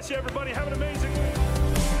 God bless you, everybody. Have an amazing week.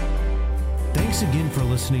 Thanks again for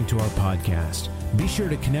listening to our podcast. Be sure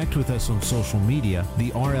to connect with us on social media,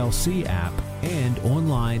 the RLC app, and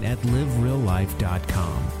online at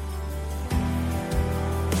livereallife.com.